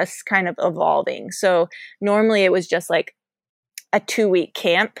really just kind of evolving. So normally it was just like a 2-week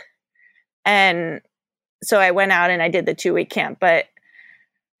camp. And so I went out and I did the 2-week camp, but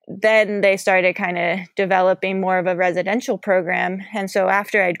then they started kind of developing more of a residential program. And so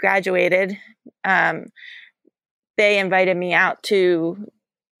after I'd graduated, they invited me out to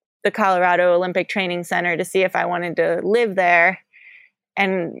the Colorado Olympic Training Center to see if I wanted to live there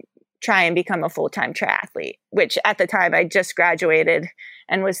and try and become a full-time triathlete, which at the time I just graduated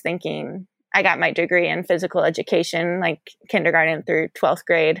and was thinking, I got my degree in physical education, like kindergarten through 12th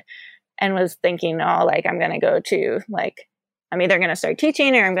grade, and was thinking, I'm going to go to I'm either going to start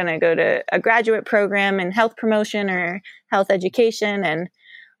teaching, or I'm going to go to a graduate program in health promotion or health education. And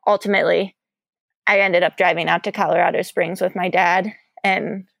ultimately I ended up driving out to Colorado Springs with my dad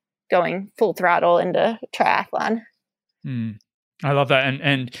and going full throttle into triathlon. I love that.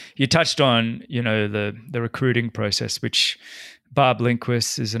 And you touched on, the recruiting process, which Barb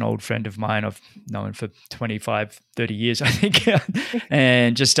Lindquist is an old friend of mine. I've known for 25, 30 years, I think,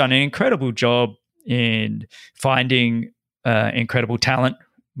 and just done an incredible job in finding incredible talent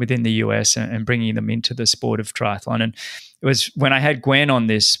within the US and bringing them into the sport of triathlon. And it was when I had Gwen on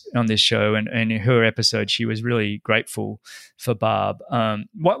this show, and in her episode, she was really grateful for Barb.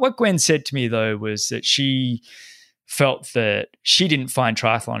 What Gwen said to me, though, was that she felt that she didn't find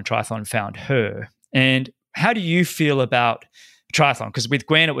triathlon found her. And how do you feel about triathlon? Because with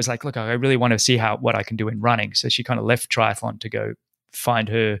Gwen, it was like, look, I really want to see what I can do in running. So she kind of left triathlon to go find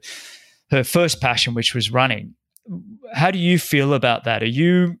her first passion, which was running. How do you feel about that? Are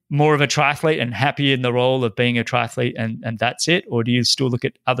you more of a triathlete and happy in the role of being a triathlete and that's it? Or do you still look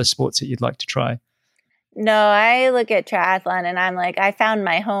at other sports that you'd like to try? No, I look at triathlon and I'm like, I found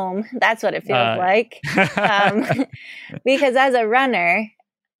my home. That's what it feels like. Because as a runner,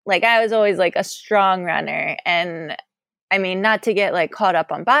 like I was always like a strong runner. And I mean, not to get like caught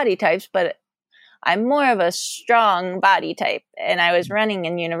up on body types, but I'm more of a strong body type. And I was running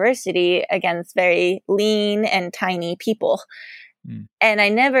in university against very lean and tiny people. And I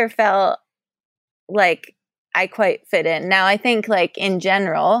never felt like I quite fit in. Now, I think like in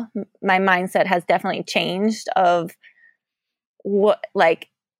general, my mindset has definitely changed of what, like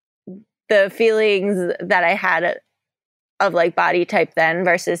the feelings that I had of like body type then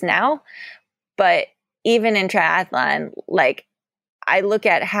versus now. But even in triathlon, like I look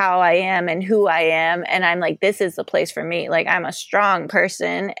at how I am and who I am, and I'm like, this is the place for me. Like I'm a strong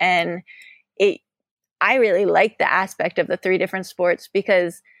person, and I really like the aspect of the 3 different sports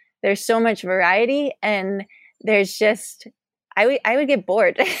because there's so much variety, and there's just, I would get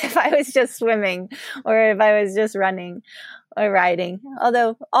bored if I was just swimming or if I was just running or riding.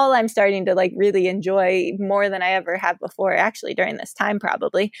 Although all I'm starting to like really enjoy more than I ever have before, actually during this time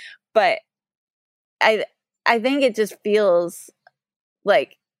probably. But I think it just feels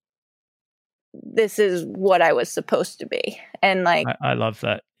like this is what I was supposed to be. And like, I love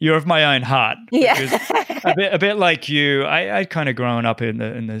that. You're of my own heart. Yeah. a bit like you, I kind of grown up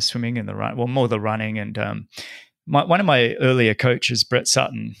in the swimming and the run, well, more the running. And one of my earlier coaches, Brett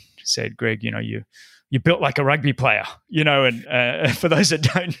Sutton, said, Greg, you built like a rugby player, and for those that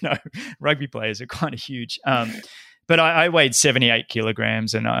don't know, rugby players are kind of huge. But I weighed 78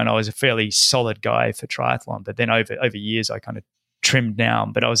 kilograms and I was a fairly solid guy for triathlon. But then over years, I kind of trimmed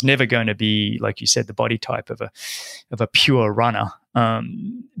down, but I was never going to be, like you said, the body type of a pure runner.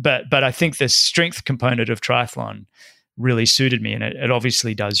 But I think the strength component of triathlon really suited me, and it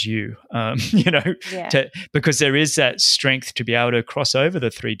obviously does you, because there is that strength to be able to cross over the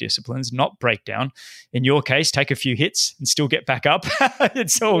 3 disciplines, not break down. In your case, take a few hits and still get back up.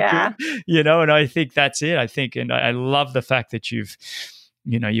 It's all good, and I think that's it. I think, and I love the fact that you've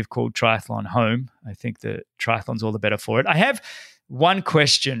called triathlon home. I think that triathlon's all the better for it. I have one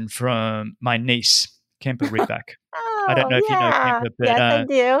question from my niece, Kemper Ridback. I don't know if you know Kemper, but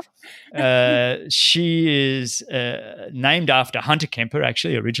yes, I do. She is named after Hunter Kemper,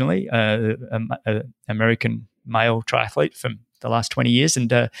 actually, originally, an American male triathlete from the last 20 years.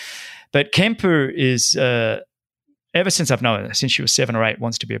 But Kemper is, ever since I've known her, since she was 7 or 8,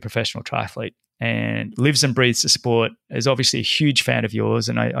 wants to be a professional triathlete and lives and breathes the sport, is obviously a huge fan of yours.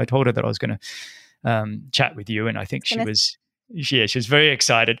 And I told her that I was going to chat with you, and I think she was very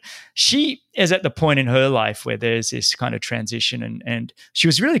excited. She is at the point in her life where there's this kind of transition, and she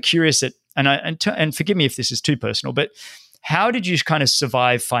was really curious and forgive me if this is too personal, but how did you kind of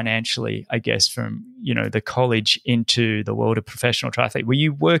survive financially, I guess, from, the college into the world of professional triathlete? Were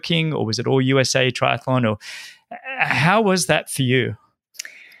you working, or was it all USA Triathlon, or how was that for you?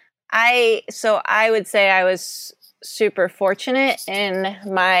 So I would say I was super fortunate in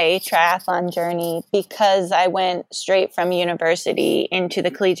my triathlon journey because I went straight from university into the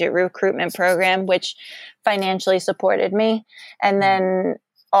collegiate recruitment program, which financially supported me. And then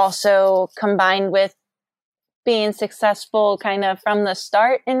also combined with being successful kind of from the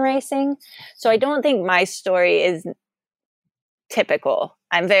start in racing. So I don't think my story is typical.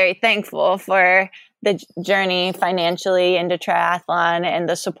 I'm very thankful for the journey financially into triathlon and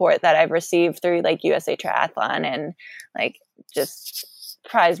the support that I've received through like USA Triathlon and like just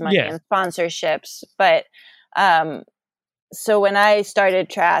prize money and sponsorships. But so when I started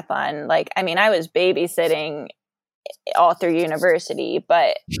triathlon, I was babysitting all through university,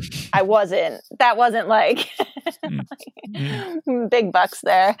 but that wasn't like big bucks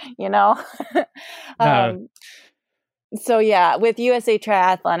there, No. So yeah, with USA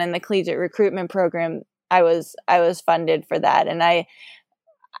Triathlon and the collegiate recruitment program, I was funded for that. And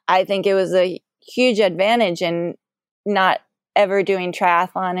I think it was a huge advantage in not ever doing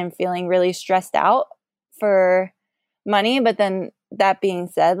triathlon and feeling really stressed out for money. But then that being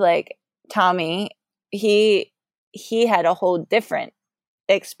said, like Tommy, he had a whole different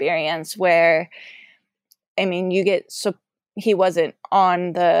experience where, I mean, he wasn't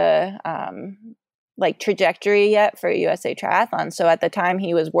on the like trajectory yet for USA Triathlon. So at the time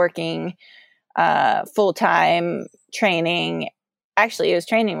he was working full-time training. Actually, he was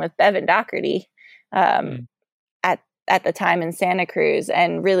training with Bevan Doherty at the time in Santa Cruz,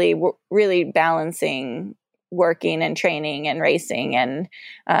 and really balancing working and training and racing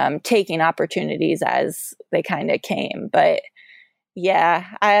and taking opportunities as they kind of came. But yeah,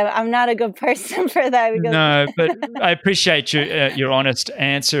 I'm not a good person for that. No, but I appreciate your honest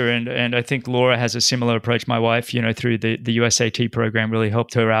answer, and I think Laura has a similar approach. My wife, through the USAT program, really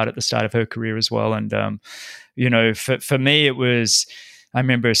helped her out at the start of her career as well. And for me, it was, I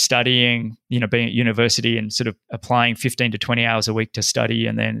remember studying, being at university and sort of applying 15 to 20 hours a week to study,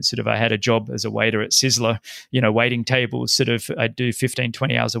 and then sort of I had a job as a waiter at Sizzler, waiting tables. Sort of I'd do 15,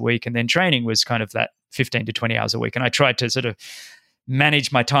 20 hours a week, and then training was kind of that 15 to 20 hours a week, and I tried to sort of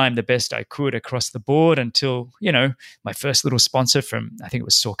manage my time the best I could across the board until, my first little sponsor from, I think it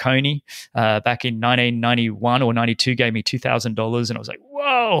was Saucony, back in 1991 or 92 gave me $2,000. And I was like,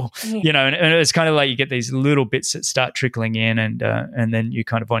 whoa, and it's kind of like you get these little bits that start trickling in, and then you're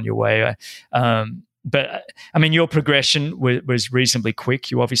kind of on your way. But I mean, your progression was reasonably quick.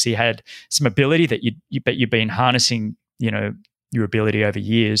 You obviously had some ability that you've been harnessing, your ability over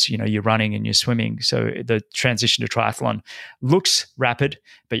years. You're running and you're swimming. So the transition to triathlon looks rapid,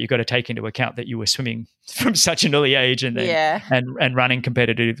 but you've got to take into account that you were swimming from such an early age and then and running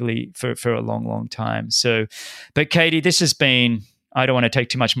competitively for a long, long time. So, but Katie, this has been, I don't want to take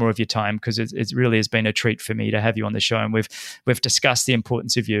too much more of your time, because it really has been a treat for me to have you on the show. And we've discussed the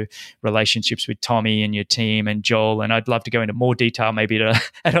importance of your relationships with Tommy and your team and Joel. And I'd love to go into more detail maybe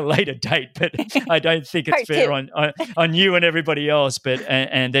at a later date, but I don't think it's fair on you and everybody else. But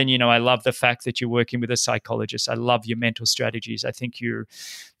and then, I love the fact that you're working with a psychologist. I love your mental strategies. I think you're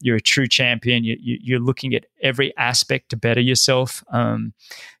a true champion. You're looking at every aspect to better yourself.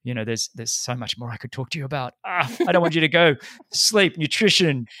 There's so much more I could talk to you about. I don't want you to go. Sleep,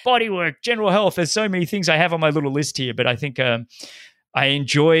 nutrition, body work, general health. There's so many things I have on my little list here, but I think I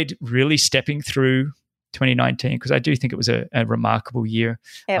enjoyed really stepping through 2019, because I do think it was a remarkable year,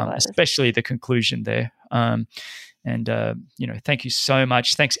 especially the conclusion there. Thank you so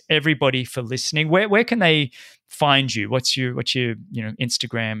much. Thanks everybody for listening. Where can they find you? What's your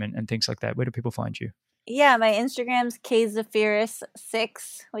Instagram and things like that? Where do people find you? Yeah, my Instagram's Katie Zaferes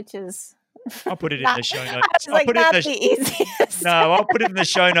 6, which is. I'll put it in the show notes. I was like, not the easiest. No, I'll put it in the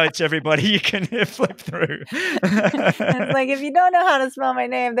show notes, everybody. You can flip through. It's like, if you don't know how to spell my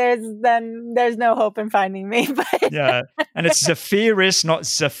name, there's no hope in finding me. But yeah, and it's Zaferes, not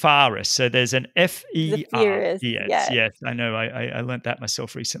Zaferes. So there's an F-E-R. Yes, I know. I learned that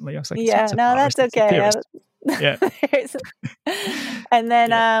myself recently. I was like, yeah, no, that's okay. Yeah. And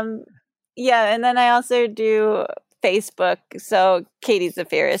then, and then I also do Facebook, so Katie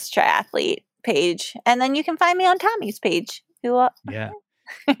Zaferes Triathlete page, and then you can find me on Tommy's page. Yeah,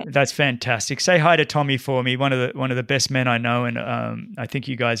 that's fantastic. Say hi to Tommy for me. One of the best men I know, and I think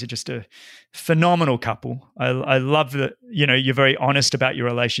you guys are just a phenomenal couple. I love that you're very honest about your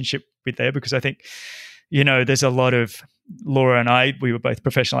relationship with there, because I think there's a lot of Laura and we were both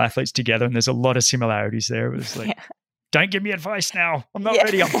professional athletes together, and there's a lot of similarities there. It was like. Yeah. Don't give me advice now. I'm not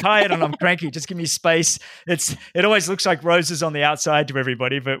ready. I'm tired and I'm cranky. Just give me space. It always looks like roses on the outside to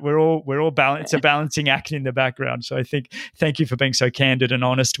everybody, but we're all balanced. It's a balancing act in the background. So I think thank you for being so candid and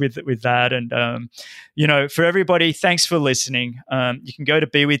honest with that. And for everybody, thanks for listening. You can go to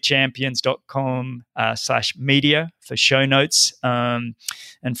bewithchampions.com/media for show notes and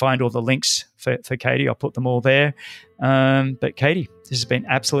find all the links for Katie. I'll put them all there. But Katie, this has been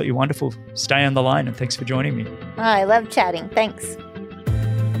absolutely wonderful. Stay on the line, and thanks for joining me. I love chatting. Thanks.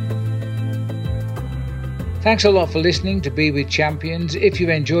 Thanks a lot for listening to Be With Champions. If you've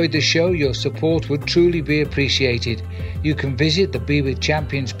enjoyed the show, your support would truly be appreciated. You can visit the Be With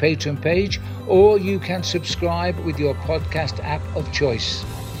Champions Patreon page, or you can subscribe with your podcast app of choice.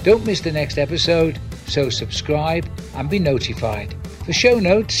 Don't miss the next episode, so subscribe and be notified. For show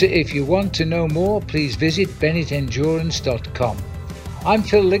notes, if you want to know more, please visit bennettendurance.com. I'm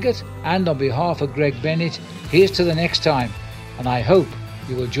Phil Liggett, and on behalf of Greg Bennett, here's to the next time, and I hope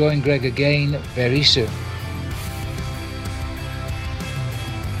you will join Greg again very soon.